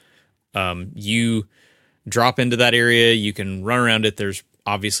instance, you drop into that area, you can run around it. There's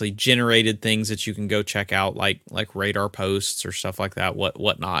obviously generated things that you can go check out, like radar posts or stuff like that,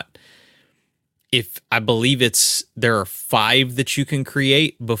 whatnot. I believe there are 5 that you can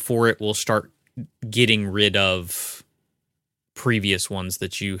create before it will start getting rid of previous ones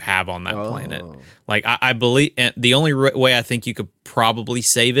that you have on that planet. Like, I believe the only way I think you could probably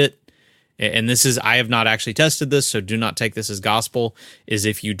save it, and I have not actually tested this, so do not take this as gospel, is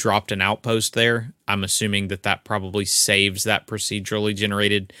if you dropped an outpost there. I'm assuming that probably saves that procedurally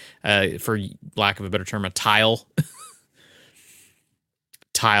generated, for lack of a better term, a tile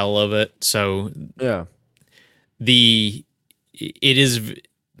of it. So yeah,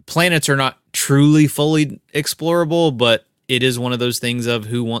 planets are not truly fully explorable, but it is one of those things of,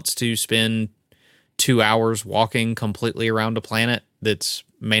 who wants to spend 2 hours walking completely around a planet that's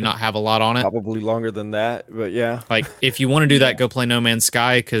may not have a lot on it. Probably longer than that, but yeah. Like, if you want to do that, go play No Man's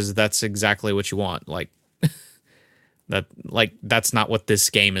Sky, because that's exactly what you want. Like, that's not what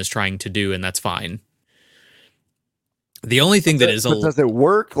this game is trying to do, and that's fine. The only thing does it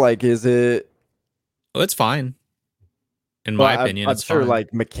work? Like, is it? Oh, it's fine. In my opinion, I'm it's sure, fine.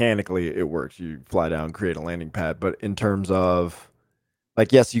 like, mechanically it works. You fly down, create a landing pad, but in terms of,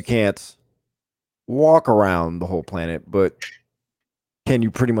 like, yes, you can't walk around the whole planet, but can you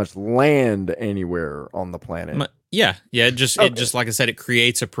pretty much land anywhere on the planet? Yeah. It just like I said, it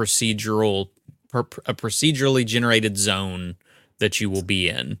creates a procedurally generated zone that you will be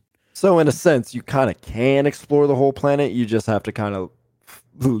in. So in a sense, you kind of can explore the whole planet. You just have to kind of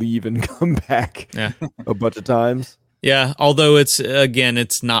leave and come back a bunch of times. Yeah, although it's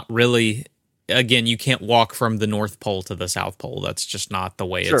not really. Again, you can't walk from the North Pole to the South Pole. That's just not the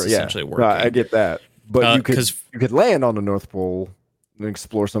way it's essentially working. No, I get that, but you could land on the North Pole and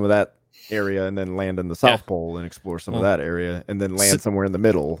explore some of that area, and then land in the South Pole and explore some of that area, and then land somewhere in the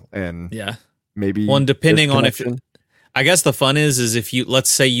middle, and maybe. Well, and depending on I guess the fun is if let's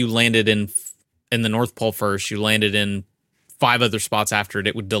say you landed in the North Pole first, you landed in 5 other spots after it,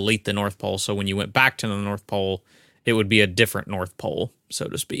 it would delete the North Pole. So when you went back to the North Pole, it would be a different North Pole, so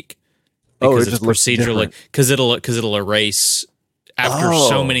to speak, Oh, because it it's just looks procedurally different. It'll erase after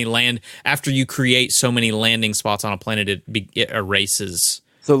so Oh, many after you create so many landing spots on a planet, it erases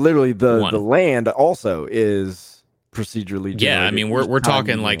so literally the one. land also is procedurally Yeah, I generated mean each we're time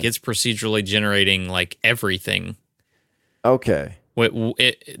talking you like land. it's procedurally generating like everything. Okay,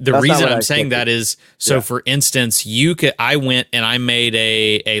 The that's not reason what I I'm saying expected. that is so. Yeah. For instance, I went and I made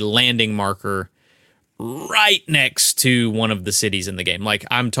a landing marker right next to one of the cities in the game. Like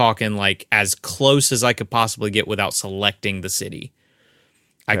I'm talking like as close as I could possibly get without selecting the city.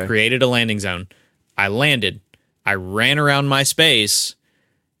 I Okay. created a landing zone. I landed. I ran around my space.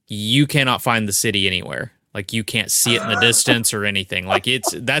 You cannot find the city anywhere. Like you can't see it in the distance or anything. Like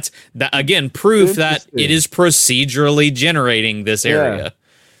that's that again proof that it Interesting. is procedurally generating this Yeah. area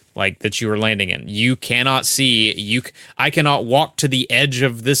like that you are landing in. You cannot see I cannot walk to the edge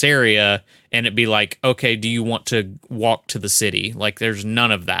of this area and it be like, "Okay, do you want to walk to the city?" Like there's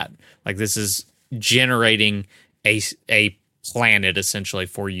none of that. Like this is generating a planet essentially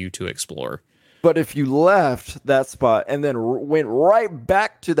for you to explore. But if you left that spot and then went right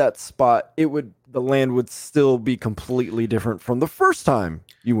back to that spot, the land would still be completely different from the first time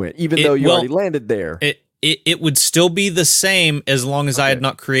you went, even though It you already well, landed there. it would still be the same as long as I Okay. had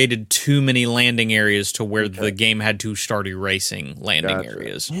not created too many landing areas to where the Okay. game had to start erasing landing Gotcha.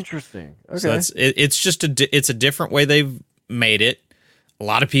 areas. Interesting. So Okay. it's just it's a different way they've made it. A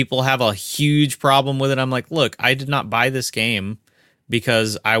lot of people have a huge problem with it. I'm like, look, I did not buy this game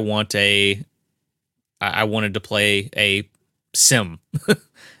because I wanted to play a sim.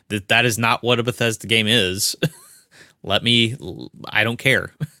 That is not what a Bethesda game is. I don't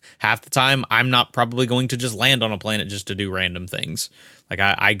care. Half the time, I'm not probably going to just land on a planet just to do random things. Like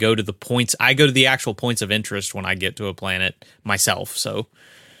I go to I go to the actual points of interest when I get to a planet myself. So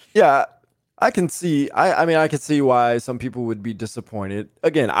Yeah, I can see. I mean, I can see why some people would be disappointed.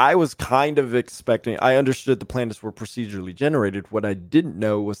 Again, I was kind of expecting. I understood the planets were procedurally generated. What I didn't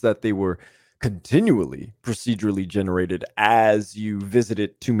know was that they were continually procedurally generated as you visit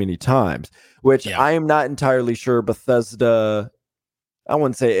it too many times. Which yeah, I am not entirely sure Bethesda. I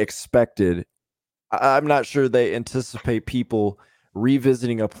wouldn't say expected. I'm not sure they anticipate people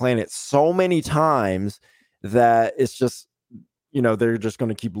revisiting a planet so many times that it's just they're just going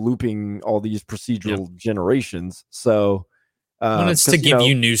to keep looping all these yeah. procedural generations. So, When it's to because give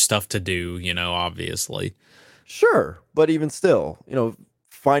you new stuff to do, obviously. sure, but even still,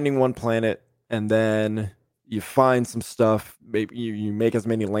 finding one planet and then you find some stuff. Maybe you make as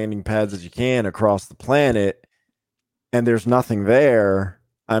many landing pads as you can across the planet, and there's nothing there.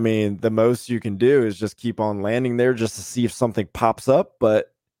 I mean, the most you can do is just keep on landing there just to see if something pops up.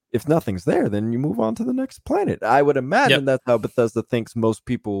 But if nothing's there, then you move on to the next planet. I would imagine Yep. that's how Bethesda thinks most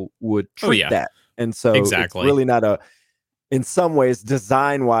people would Oh treat yeah. that. And so it's Exactly. really not in some ways,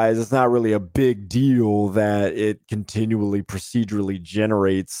 design wise, it's not really a big deal that it continually procedurally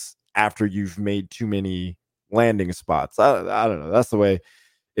generates after you've made too many landing spots. I don't know. That's the way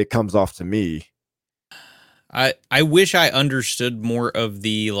it comes off to me. I wish I understood more of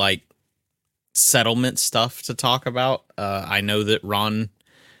the like settlement stuff to talk about. I know that Ron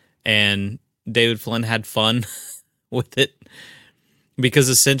and David Flynn had fun with it because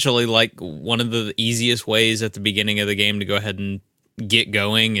essentially, like one of the easiest ways at the beginning of the game to go ahead and get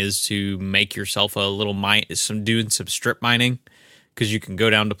going is to make yourself a little doing some strip mining because you can go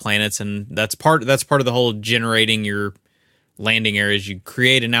down to planets and that's part of the whole generating your landing areas. You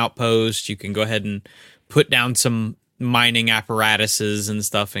create an outpost, you can go ahead and put down some mining apparatuses and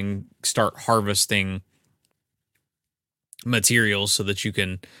stuff and start harvesting materials so that you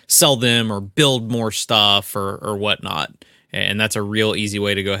can sell them or build more stuff or whatnot. And that's a real easy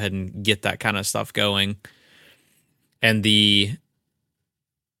way to go ahead and get that kind of stuff going. And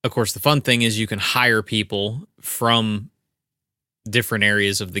of course, the fun thing is you can hire people from different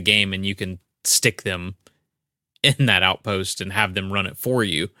areas of the game and you can stick them in that outpost and have them run it for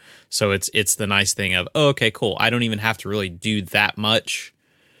you. So it's the nice thing of, oh, okay, cool. I don't even have to really do that much.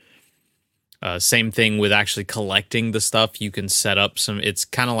 Same thing with actually collecting the stuff. You can set up it's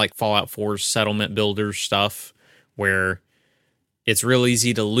kind of like Fallout 4's settlement builder stuff where it's real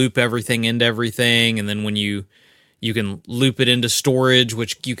easy to loop everything into everything. And then when you can loop it into storage,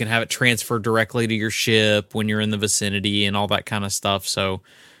 which you can have it transferred directly to your ship when you're in the vicinity and all that kind of stuff. So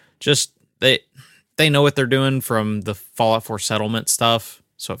just they know what they're doing from the Fallout 4 settlement stuff.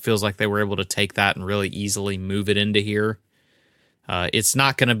 So it feels like they were able to take that and really easily move it into here. It's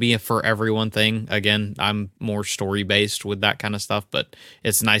not going to be a for everyone thing. Again, I'm more story based with that kind of stuff, but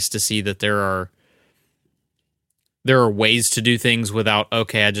it's nice to see that there are there are ways to do things without,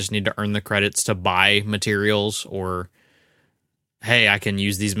 okay, I just need to earn the credits to buy materials, or hey, I can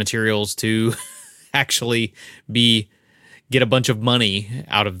use these materials to actually get a bunch of money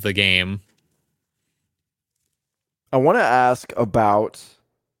out of the game. I want to ask about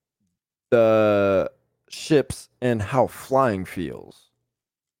the ships and how flying feels.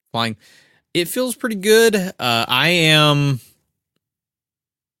 Flying, it feels pretty good. I am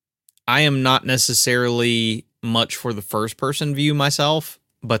not necessarily much for the first person view myself,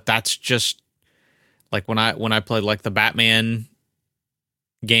 but that's just like when I played like the Batman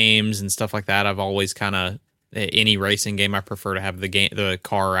games and stuff like that. I've always kind of, any racing game, I prefer to have the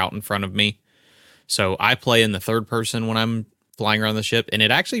car out in front of me. So I play in the third person when I'm flying around the ship, and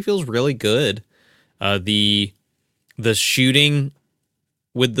it actually feels really good. The shooting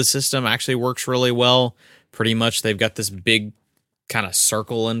with the system actually works really well. Pretty much they've got this big kind of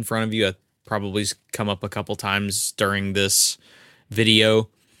circle in front of you. It probably come up a couple times during this video,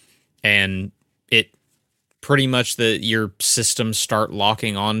 and it pretty much your systems start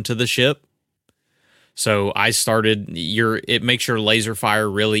locking onto the ship. So it makes your laser fire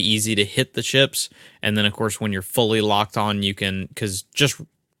really easy to hit the ships. And then of course, when you're fully locked on, you can, cause just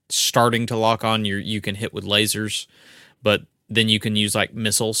starting to lock on, you can hit with lasers, but then you can use like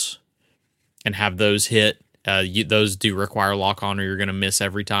missiles and have those hit. Those do require lock on, or you're going to miss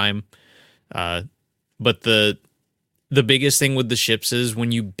every time. But the biggest thing with the ships is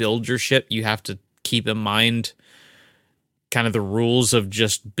when you build your ship, you have to keep in mind kind of the rules of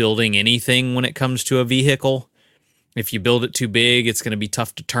just building anything when it comes to a vehicle. If you build it too big, it's going to be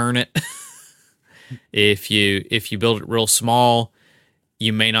tough to turn it. If you build it real small,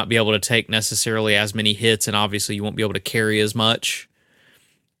 you may not be able to take necessarily as many hits, and obviously you won't be able to carry as much.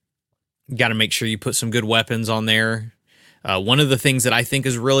 You got to make sure you put some good weapons on there. One of the things that I think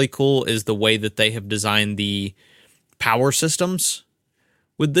is really cool is the way that they have designed the power systems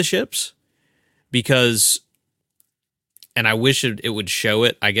with the ships, because, and I wish it would show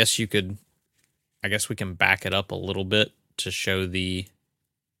it. I guess we can back it up a little bit to show the,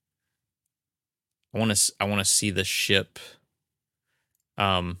 I want to see the ship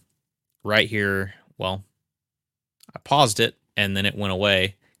right here. Well, I paused it and then it went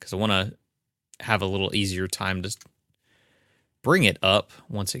away because I want to have a little easier time to bring it up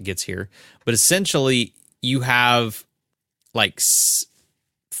once it gets here. But essentially, you have like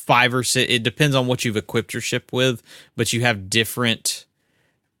 5 or 6, it depends on what you've equipped your ship with, but you have different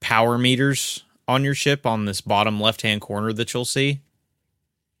power meters on your ship on this bottom left-hand corner that you'll see.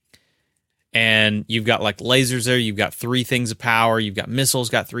 And you've got like lasers there, you've got 3 things of power, you've got missiles,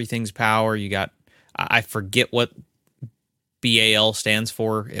 got 3 things of power, you got, I forget what BAL stands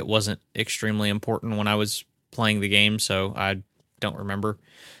for. It wasn't extremely important when I was playing the game, so I don't remember.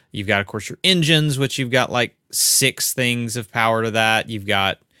 You've got, of course, your engines, which you've got like 6 things of power to that. You've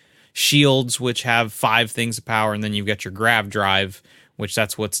got shields, which have 5 things of power, and then you've got your grav drive, which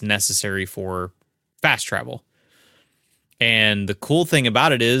that's what's necessary for fast travel. And the cool thing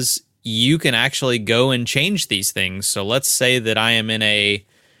about it is you can actually go and change these things. So let's say that I am in a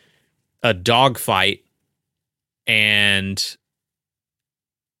dogfight and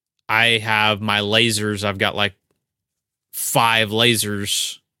I have my lasers. I've got like 5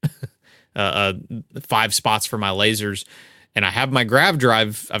 lasers, 5 spots for my lasers, and I have my grav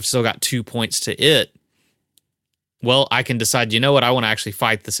drive. I've still got 2 points to it. Well, I can decide, you know what, I want to actually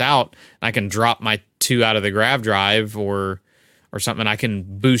fight this out. I can drop my 2 out of the grav drive or something. I can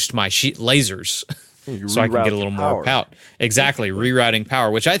boost my lasers so I can get a little more power. Exactly, rerouting power,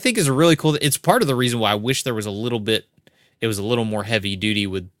 which I think is a really cool. It's part of the reason why I wish there was it was a little more heavy duty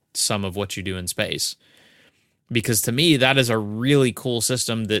with some of what you do in space. Because to me, that is a really cool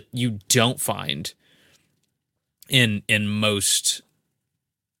system that you don't find in most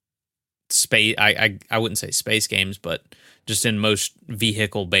space. I wouldn't say space games, but just in most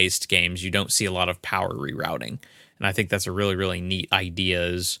vehicle-based games, you don't see a lot of power rerouting. And I think that's a really, really neat idea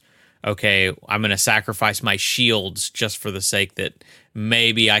is, okay, I'm going to sacrifice my shields just for the sake that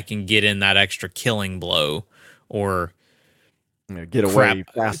maybe I can get in that extra killing blow, or get away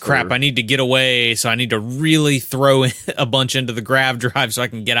faster. Crap, I need to get away, so I need to really throw a bunch into the grav drive so I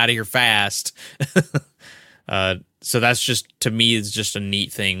can get out of here fast. So that's just, to me, it's just a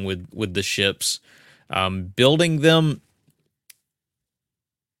neat thing with the ships. Building them,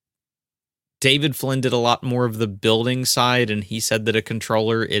 David Flynn did a lot more of the building side, and he said that a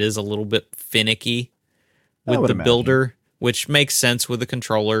controller, it is a little bit finicky with the builder, which makes sense with a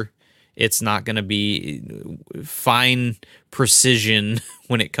controller. It's not going to be fine precision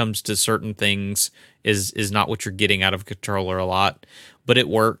when it comes to certain things is not what you're getting out of a controller a lot, but it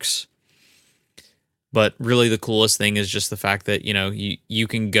works. But really the coolest thing is just the fact that, you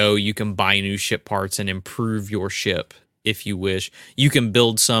can buy new ship parts and improve your ship if you wish. You can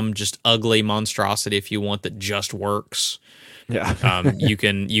build some just ugly monstrosity if you want that just works. Yeah. You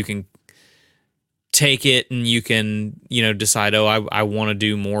can take it and you can, decide, I want to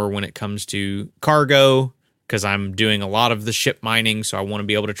do more when it comes to cargo, because I'm doing a lot of the ship mining, so I want to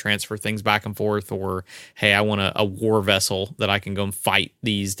be able to transfer things back and forth. Or, hey, I want a war vessel that I can go and fight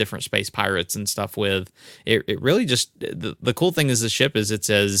these different space pirates and stuff with. It really just, the cool thing is the ship is it's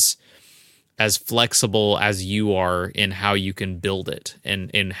as flexible as you are in how you can build it and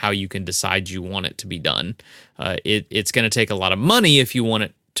in how you can decide you want it to be done. It's going to take a lot of money if you want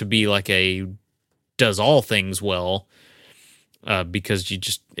it to be like a does all things well. Because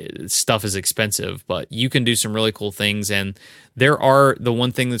stuff is expensive, but you can do some really cool things. And the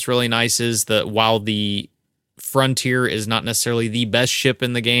one thing that's really nice is that while the Frontier is not necessarily the best ship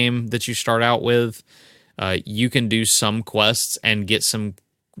in the game that you start out with, you can do some quests and get some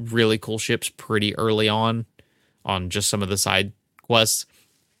really cool ships pretty early on just some of the side quests.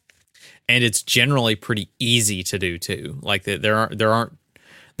 And it's generally pretty easy to do too. Like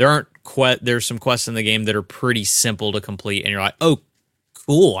there's some quests in the game that are pretty simple to complete, and you're like, oh,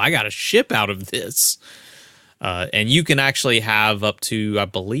 cool, I got a ship out of this. And you can actually have up to, I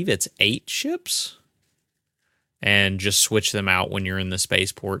believe it's 8 ships, and just switch them out when you're in the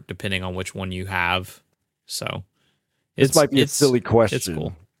spaceport, depending on which one you have. So this might be a silly question. It's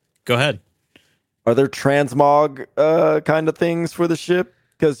cool. Go ahead. Are there transmog kind of things for the ship?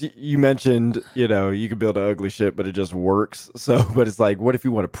 Because you mentioned, you can build an ugly ship, but it just works. So, but it's like, what if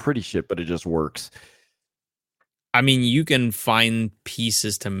you want a pretty ship, but it just works? I mean, you can find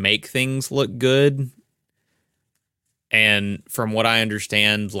pieces to make things look good. And from what I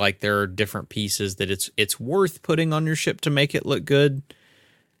understand, like there are different pieces that it's worth putting on your ship to make it look good.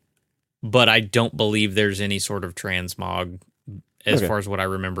 But I don't believe there's any sort of transmog as far as what I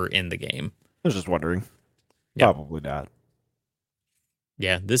remember in the game. I was just wondering. Yeah. Probably not.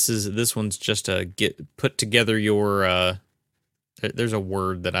 Yeah, this one's just to put together your there's a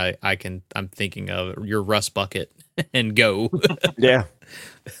word that I'm thinking of, your rust bucket and go. Yeah.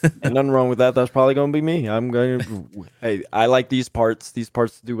 And nothing wrong with that. That's probably going to be me. Hey, I like these parts. These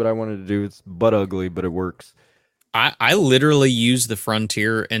parts do what I wanted to do. It's butt ugly, but it works. I literally used the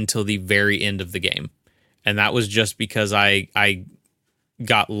Frontier until the very end of the game. And that was just because I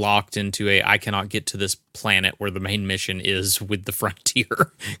got locked into I cannot get to this planet where the main mission is with the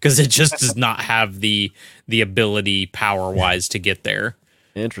Frontier, because it just does not have the ability power wise to get there.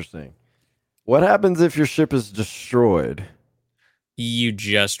 Interesting. What happens if your ship is destroyed? You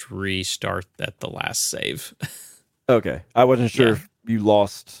just restart at the last save. Okay. I wasn't sure if you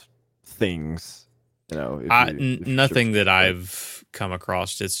lost things, if nothing that I've come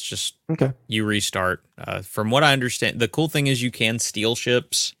across. It's just you restart. From what I understand, the cool thing is you can steal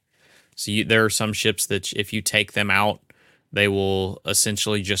ships. So there are some ships that if you take them out, they will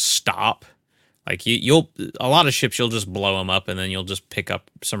essentially just stop. Like a lot of ships, you'll just blow them up and then you'll just pick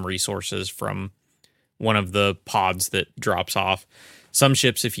up some resources from one of the pods that drops off. Some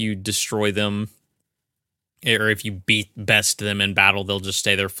ships, if you destroy them or if you best them in battle, they'll just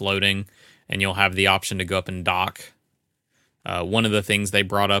stay there floating and you'll have the option to go up and dock. One of the things they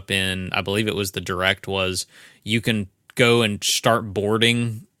brought up in, I believe it was the direct, was you can go and start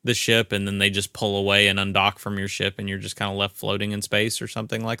boarding the ship and then they just pull away and undock from your ship and you're just kind of left floating in space or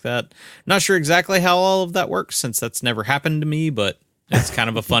something like that. Not sure exactly how all of that works since that's never happened to me, but it's kind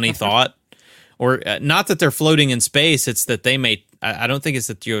of a funny thought. Or not that they're floating in space, it's that they may, I don't think it's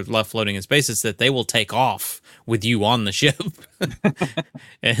that you're left floating in space, it's that they will take off with you on the ship.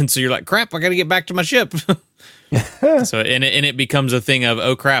 And so you're like, crap, I got to get back to my ship. So and it becomes a thing of,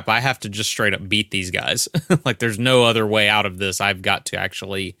 oh crap, I have to just straight up beat these guys. Like there's no other way out of this. I've got to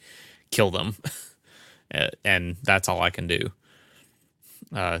actually kill them. And that's all I can do.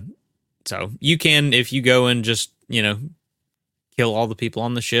 So you can, if you go and just, kill all the people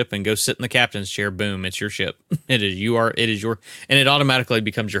on the ship and go sit in the captain's chair, boom, it's your ship. It is your, and it automatically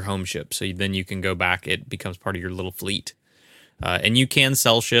becomes your home ship. So then you can go back. It becomes part of your little fleet. And you can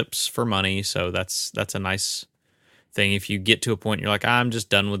sell ships for money. So that's a nice thing. If you get to a point, you're like, I'm just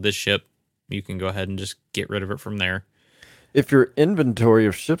done with this ship. You can go ahead and just get rid of it from there. If your inventory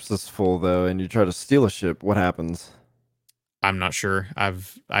of ships is full though, and you try to steal a ship, what happens? I'm not sure. I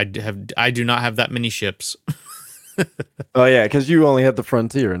do not have that many ships. Oh yeah, because you only had the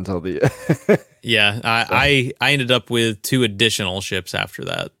Frontier until the yeah. I ended up with 2 additional ships after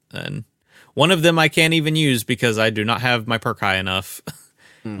that, and one of them I can't even use because I do not have my perk high enough.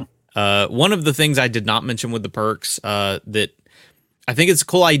 One of the things I did not mention with the perks that I think it's a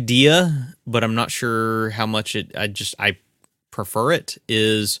cool idea, but I'm not sure how much I prefer it.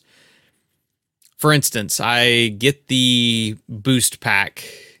 Is, for instance, I get the boost pack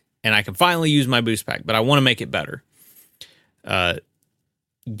and I can finally use my boost pack, but I want to make it better.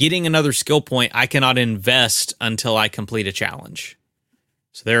 Getting another skill point, I cannot invest until I complete a challenge.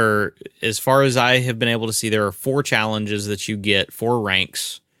 So there are, as far as I have been able to see, there are 4 challenges that you get, 4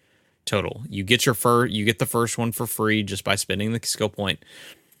 ranks total. You get the first one for free just by spending the skill point.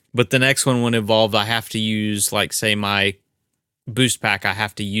 But the next one would involve, I have to use, like, say, my boost pack, I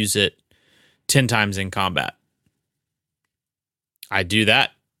have to use it 10 times in combat. I do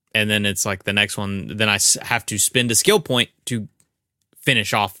that, and then it's like the next one, then I have to spend a skill point to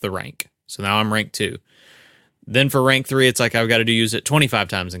finish off the rank. So now I'm rank 2. Then for rank 3, it's like I've got to use it 25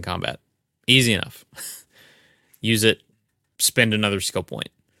 times in combat. Easy enough. Use it, spend another skill point.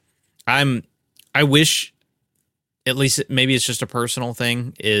 I wish, at least maybe it's just a personal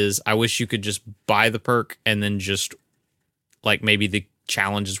thing, is I wish you could just buy the perk and then just, like, maybe the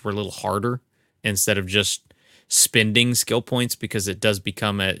challenges were a little harder instead of just spending skill points, because it does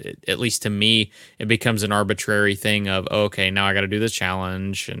become, at least to me, it becomes an arbitrary thing of, okay, now I got to do this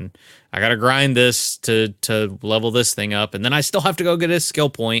challenge and I got to grind this to level this thing up, and then I still have to go get a skill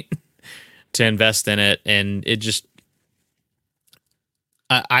point to invest in it, and it just,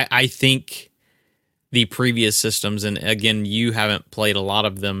 I think the previous systems, and again, you haven't played a lot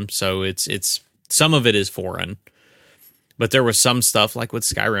of them, so it's some of it is foreign, but there was some stuff like with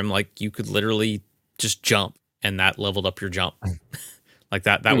Skyrim, like you could literally just jump and that leveled up your jump. Like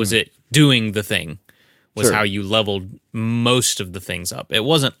that was it. Doing the thing was how you leveled most of the things up. It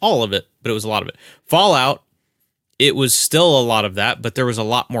wasn't all of it, but it was a lot of it. Fallout, it was still a lot of that, but there was a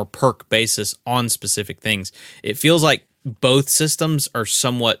lot more perk basis on specific things. It feels like both systems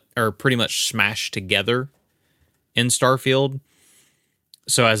are pretty much smashed together in Starfield.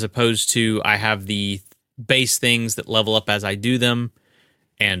 So as opposed to, I have the base things that level up as I do them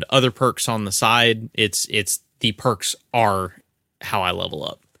and other perks on the side, it's the perks are how I level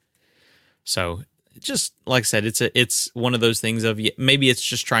up. So just like I said, it's one of those things of, maybe it's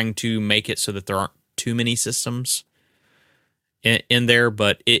just trying to make it so that there aren't too many systems in there,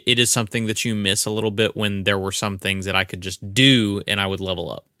 but it is something that you miss a little bit when there were some things that I could just do and I would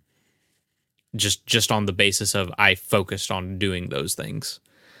level up. Just on the basis of I focused on doing those things.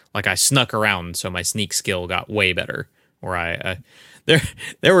 Like I snuck around, so my sneak skill got way better. Or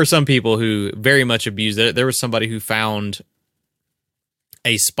there were some people who very much abused it. There was somebody who found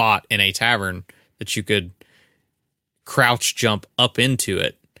a spot in a tavern that you could crouch jump up into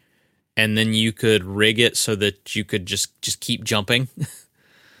it, and then you could rig it so that you could just keep jumping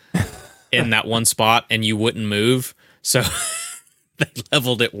in that one spot and you wouldn't move. So they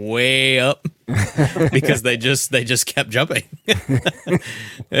leveled it way up because they just kept jumping.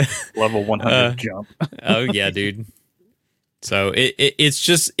 Level 100 jump. Oh yeah, dude. So it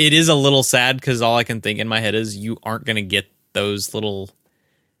is a little sad because all I can think in my head is you aren't going to get those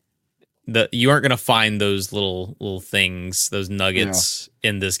you aren't going to find those little things, those nuggets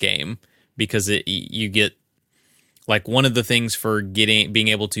in this game, because you get, like, one of the things for being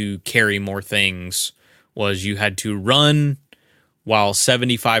able to carry more things was you had to run while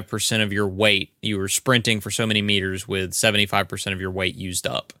 75% of your weight, you were sprinting for so many meters with 75% of your weight used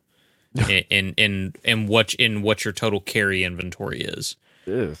up. in what your total carry inventory is.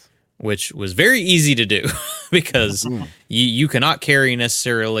 Yes. Which was very easy to do because you cannot carry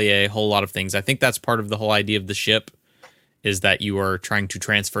necessarily a whole lot of things. I think that's part of the whole idea of the ship, is that you are trying to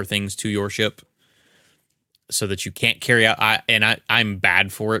transfer things to your ship so that you can't carry out. I'm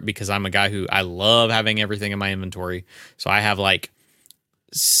bad for it because I'm a guy who, I love having everything in my inventory. So I have like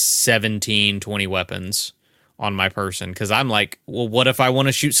 17, 20 weapons on my person, because I'm like, well, what if I want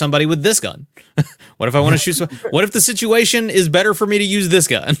to shoot somebody with this gun? What if I want to what if the situation is better for me to use this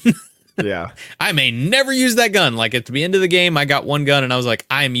gun? Yeah. I may never use that gun. Like at the end of the game, I got one gun and I was like,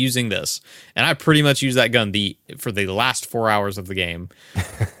 I am using this. And I pretty much used that gun for the last 4 hours of the game.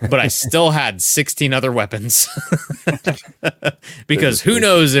 But I still had 16 other weapons. Because who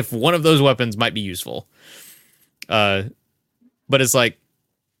knows if one of those weapons might be useful. But it's like,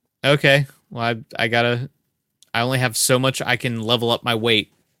 okay, well, I only have so much I can level up my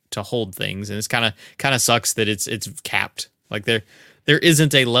weight to hold things, and it's kind of sucks that it's capped. Like there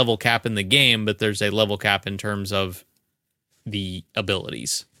isn't a level cap in the game, but there's a level cap in terms of the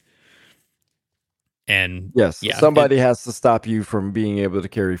abilities. And yes, somebody has to stop you from being able to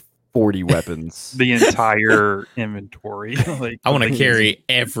carry 40 weapons. The entire inventory. Like, I want to carry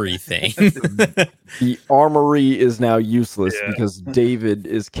everything. The armory is now useless because David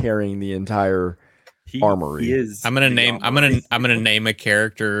is carrying the entire armory. I'm gonna name a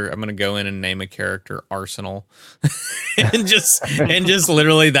character. I'm gonna go in and name a character Arsenal, and just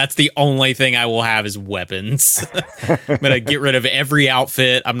literally that's the only thing I will have is weapons. I'm gonna get rid of every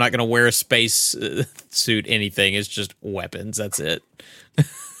outfit. I'm not gonna wear a space suit. Anything. It's just weapons. That's it.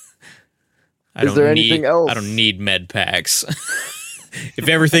 Is there anything else? I don't need med packs. If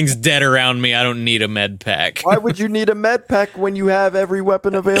everything's dead around me, I don't need a med pack. Why would you need a med pack when you have every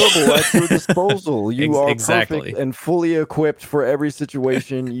weapon available at your disposal? You are perfect and fully equipped for every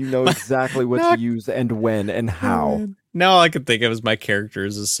situation. You know exactly what to use and when and how. Now all I can think of is my character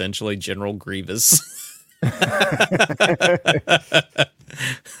is essentially General Grievous.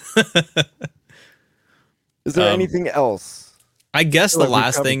 Is there anything else? I guess the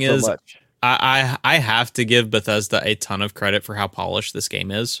last thing is... I have to give Bethesda a ton of credit for how polished this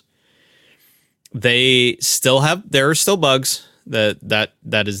game is. There are still bugs that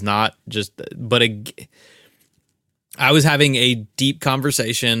is not just, but I was having a deep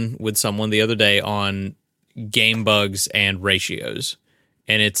conversation with someone the other day on game bugs and ratios,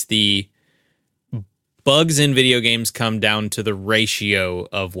 and it's the bugs in video games come down to the ratio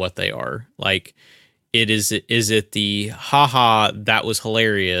of what they are. Like, is it the haha that was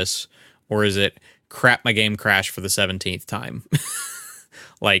hilarious? Or is it crap, my game crashed for the 17th time?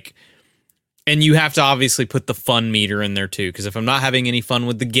 Like, and you have to obviously put the fun meter in there too, because if I'm not having any fun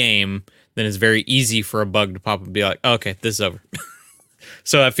with the game, then it's very easy for a bug to pop up and be like, okay, this is over.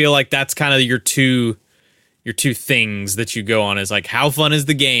 So I feel like that's kind of your two things that you go on is like, how fun is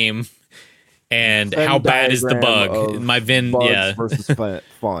the game and how bad is the bug? My Venn, versus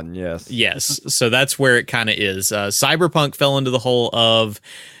fun, yes. Yes, so that's where it kind of is. Cyberpunk fell into the hole of,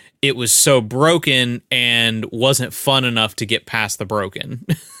 it was so broken and wasn't fun enough to get past the broken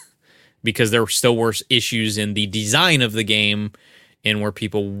because there were still worse issues in the design of the game and where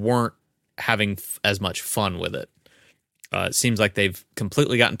people weren't having as much fun with it. It seems like they've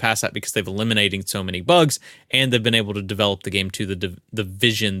completely gotten past that because they've eliminated so many bugs and they've been able to develop the game to the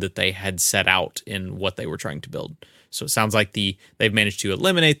vision that they had set out in what they were trying to build. So it sounds like they've managed to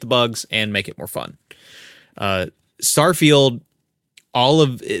eliminate the bugs and make it more fun. Starfield, all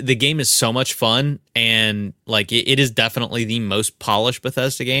of the game is so much fun, and like it is definitely the most polished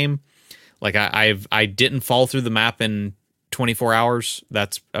Bethesda game. Like I didn't fall through the map in 24 hours.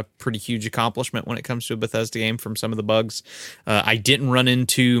 That's a pretty huge accomplishment when it comes to a Bethesda game from some of the bugs. I didn't run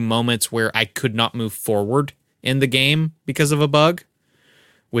into moments where I could not move forward in the game because of a bug,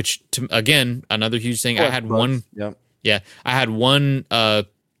 which again, another huge thing. I had bugs. I had one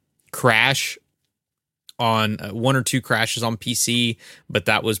crash on one or two crashes on PC, but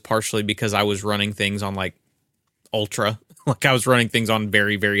that was partially because I was running things on like ultra, like I was running things on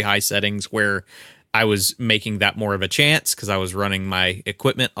very, very high settings where I was making that more of a chance because I was running my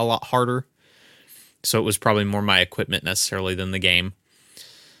equipment a lot harder. So it was probably more my equipment necessarily than the game.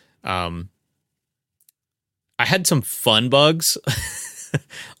 I had some fun bugs.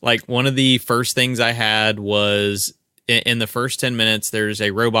 Like one of the first things I had was in the first 10 minutes, there's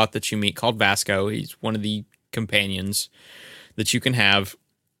a robot that you meet called Vasco. He's one of the companions that you can have.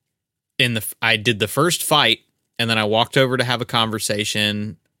 I did the first fight, and then I walked over to have a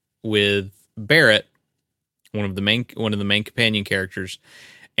conversation with Barrett, one of the main companion characters.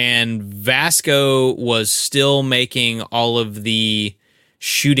 And Vasco was still making all of the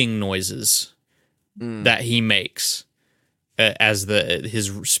shooting noises that he makes. As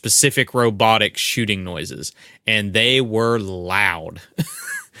his specific robotic shooting noises, and they were loud.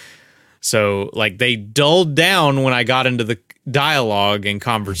 So like they dulled down when I got into the dialogue and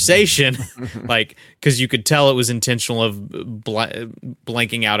conversation, like because you could tell it was intentional of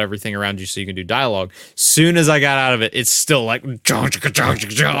blanking out everything around you so you can do dialogue. Soon as I got out of it, it's still like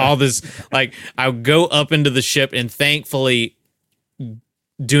all this. Like I would go up into the ship, and thankfully,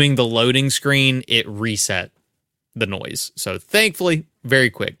 doing the loading screen, it reset the noise. So thankfully, very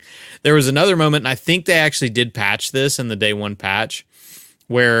quick. There was another moment, and I think they actually did patch this in the day one patch,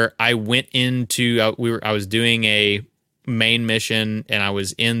 where I went into I was doing a main mission, and I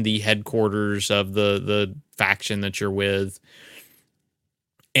was in the headquarters of the faction that you're with,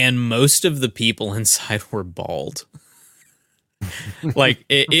 and most of the people inside were bald. Like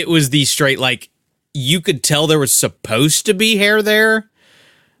it was the straight, like you could tell there was supposed to be hair there.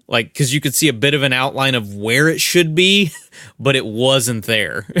 Like, because you could see a bit of an outline of where it should be, but it wasn't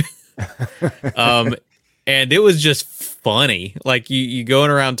there. And it was just funny. Like, you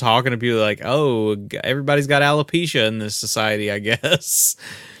going around talking to people like, oh, everybody's got alopecia in this society, I guess.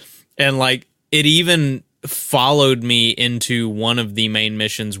 And, like, it even followed me into one of the main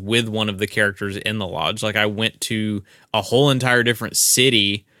missions with one of the characters in the lodge. Like, I went to a whole entire different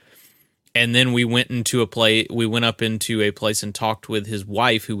city And then we went up into a place and talked with his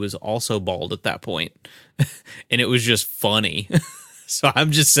wife, who was also bald at that point. And it was just funny. So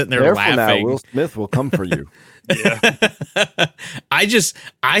I'm just sitting there laughing. Now, Will Smith will come for you. Yeah.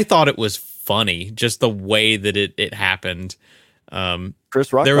 I thought it was funny, just the way that it happened.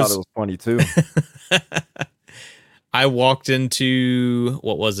 Chris Rock thought it was funny too. I walked into,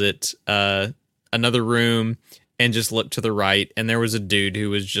 what was it? Another room, and just looked to the right, and there was a dude who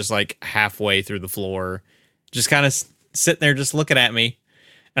was just like halfway through the floor, just kind of sitting there, just looking at me.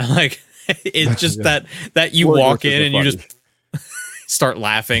 And I'm like, it's just yeah. that you walk in and you just start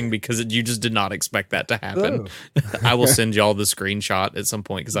laughing because you just did not expect that to happen. Oh. I will send y'all the screenshot at some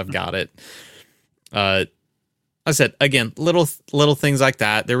point because I've got it. I said again, little things like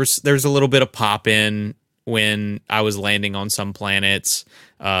that. There's a little bit of pop in when I was landing on some planets,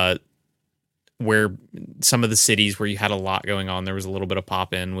 where some of the cities where you had a lot going on, there was a little bit of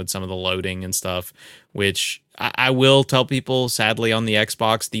pop in with some of the loading and stuff, which I will tell people, sadly, on the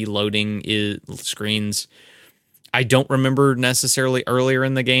Xbox, the loading screens, I don't remember necessarily earlier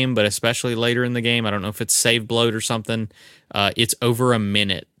in the game, but especially later in the game. I don't know if it's save bloat or something. It's over a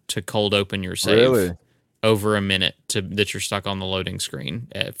minute to cold open your save. Really? Over a minute that you're stuck on the loading screen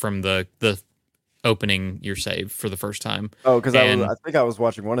from the opening your save for the first time. Oh, because I think I was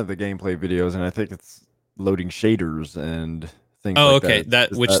watching one of the gameplay videos, and I think it's loading shaders and things. Oh, like okay.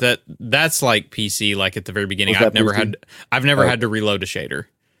 That's like PC. Like at the very beginning, I've never had to reload a shader.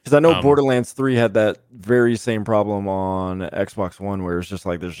 Because I know Borderlands 3 had that very same problem on Xbox One, where it's just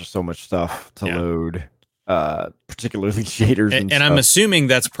like there's just so much stuff to load, particularly shaders. And I'm assuming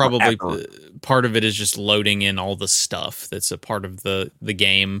that's probably part of it is just loading in all the stuff that's a part of the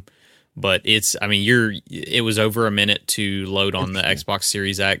game. But it was over a minute to load on the Xbox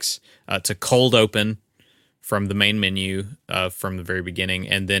Series X, to cold open from the main menu from the very beginning.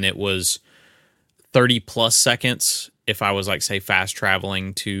 And then it was 30 plus seconds if I was like, say, fast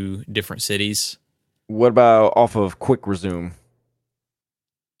traveling to different cities. What about off of quick resume?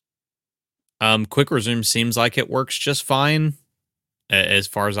 Quick resume seems like it works just fine as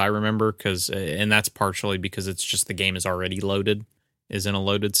far as I remember, and that's partially because it's just the game is already loaded. Is in a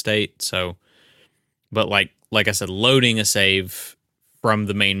loaded state. So, but like I said, loading a save from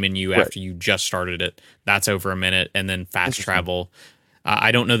the main menu after you just started it, that's over a minute. And then fast travel.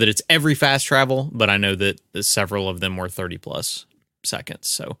 I don't know that it's every fast travel, but I know that several of them were 30 plus seconds.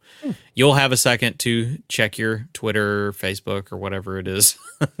 So you'll have a second to check your Twitter, Facebook, or whatever it is.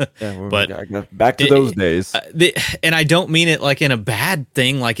 But back to those days. And I don't mean it like in a bad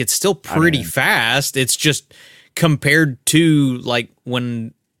thing. Like it's still pretty fast. It's just compared to like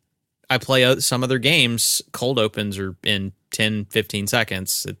when I play some other games, cold opens are in 10, 15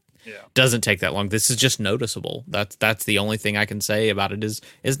 seconds. It doesn't take that long. This is just noticeable. That's the only thing I can say about it is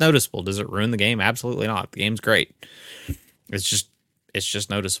noticeable. Does it ruin the game? Absolutely not. The game's great. It's just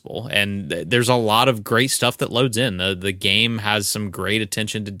noticeable. And there's a lot of great stuff that loads in. The game has some great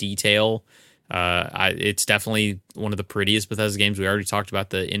attention to detail. It's definitely one of the prettiest Bethesda games. We already talked about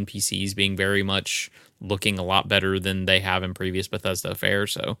the NPCs being very much looking a lot better than they have in previous Bethesda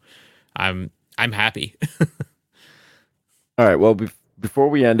affairs. So I'm happy. All right. Well, before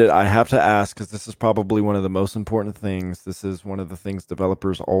we end it, I have to ask, because this is probably one of the most important things. This is one of the things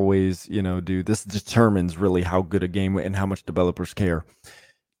developers always, do. This determines really how good a game and how much developers care.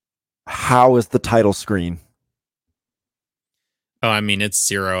 How is the title screen? Oh, I mean, it's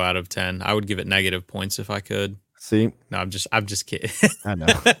 0 out of 10. I would give it negative points if I could. See? No, I'm just kidding. I know.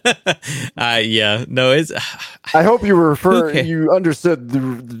 Yeah, no, it's. I hope you were you understood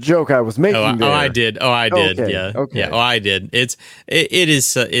the joke I was making. There. I did. I did. Okay. Yeah. Okay. Yeah. I did. It's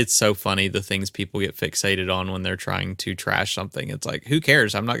so funny the things people get fixated on when they're trying to trash something. It's like, who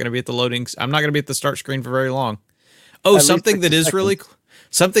cares? I'm not going to be at the loading. I'm not going to be at the start screen for very long. Oh, something that is really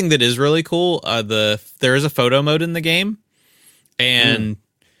cool. There is a photo mode in the game, and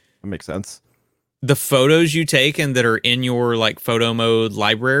that makes sense. The photos you take and that are in your like photo mode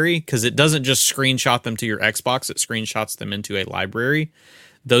library, because it doesn't just screenshot them to your Xbox, it screenshots them into a library.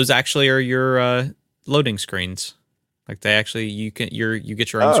 Those actually are your loading screens. Like they actually you get your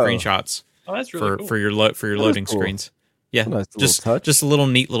own screenshots. Oh, that's really cool. for your loading screens. Yeah, nice just a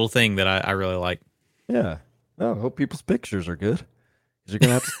neat little thing that I really like. Yeah. Oh, I hope people's pictures are good, because you're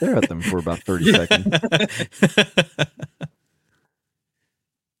gonna have to stare at them for about 30 seconds.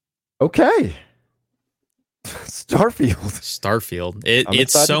 Okay. Starfield.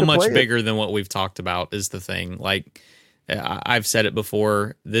 It's so much bigger than what we've talked about is the thing. Like I've said it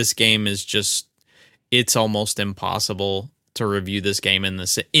before, this game is just, it's almost impossible to review this game in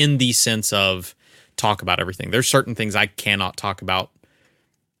the sense of talk about everything. There's certain things I cannot talk about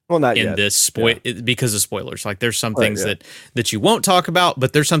Well, not in yet. this because of spoilers. Like there's some things that you won't talk about,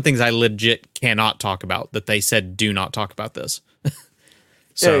 but there's some things I legit cannot talk about that they said do not talk about this.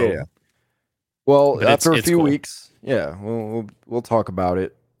 So yeah. Well, after a few cool. weeks, we'll talk about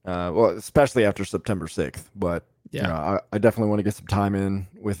it. Well, especially after September 6th. But you know, I definitely want to get some time in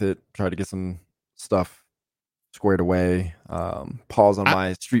with it. Try to get some stuff squared away. Pause on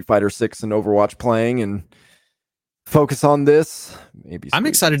my Street Fighter 6 and Overwatch playing and focus on this. Maybe I'm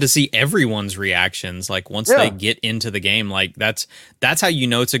excited to see everyone's reactions. Like once they get into the game, like that's how you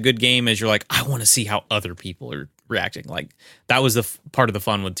know it's a good game. Is you're like, I want to see how other people are reacting. Like that was the part of the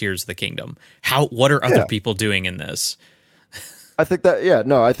fun with Tears of the Kingdom. What are other people doing in this? I think that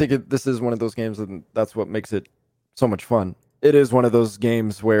I think this is one of those games, and that's what makes it so much fun. It is one of those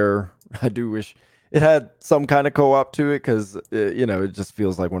games where I do wish it had some kind of co-op to it, because it just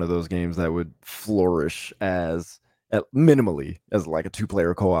feels like one of those games that would flourish minimally as like a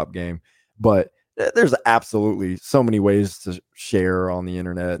 2-player co-op game. But there's absolutely so many ways to share on the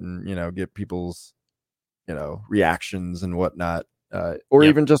internet and get people's reactions and whatnot, or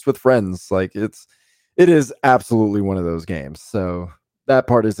even just with friends. Like it is absolutely one of those games. So that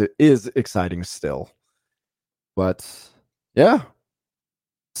part is exciting still. But yeah,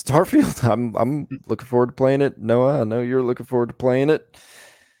 Starfield, I'm looking forward to playing it. Noah, I know you're looking forward to playing it.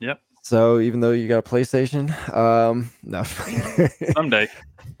 Yep. So even though you got a PlayStation, no. Someday,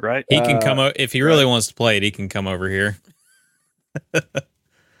 right? He can come if he really wants to play it. He can come over here.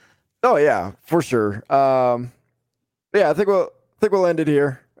 Oh yeah, for sure. Yeah, I think we'll end it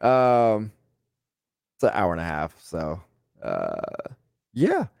here. It's an hour and a half, so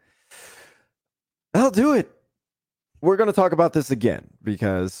yeah, that'll do it. We're going to talk about this again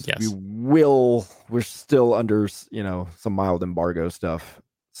because we're still under some mild embargo stuff.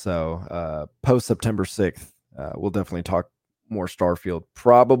 So post September 6th, we'll definitely talk more Starfield.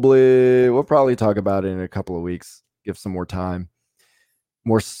 We'll probably talk about it in a couple of weeks. Give some more time.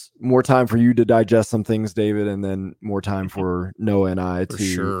 More time for you to digest some things, David, and then more time for Noah and I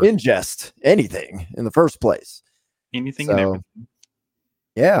to ingest anything in the first place. Anything and everything.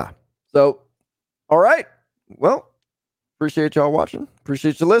 Yeah. So, all right. Well, appreciate y'all watching.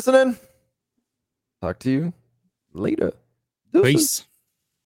 Appreciate you listening. Talk to you later. Peace.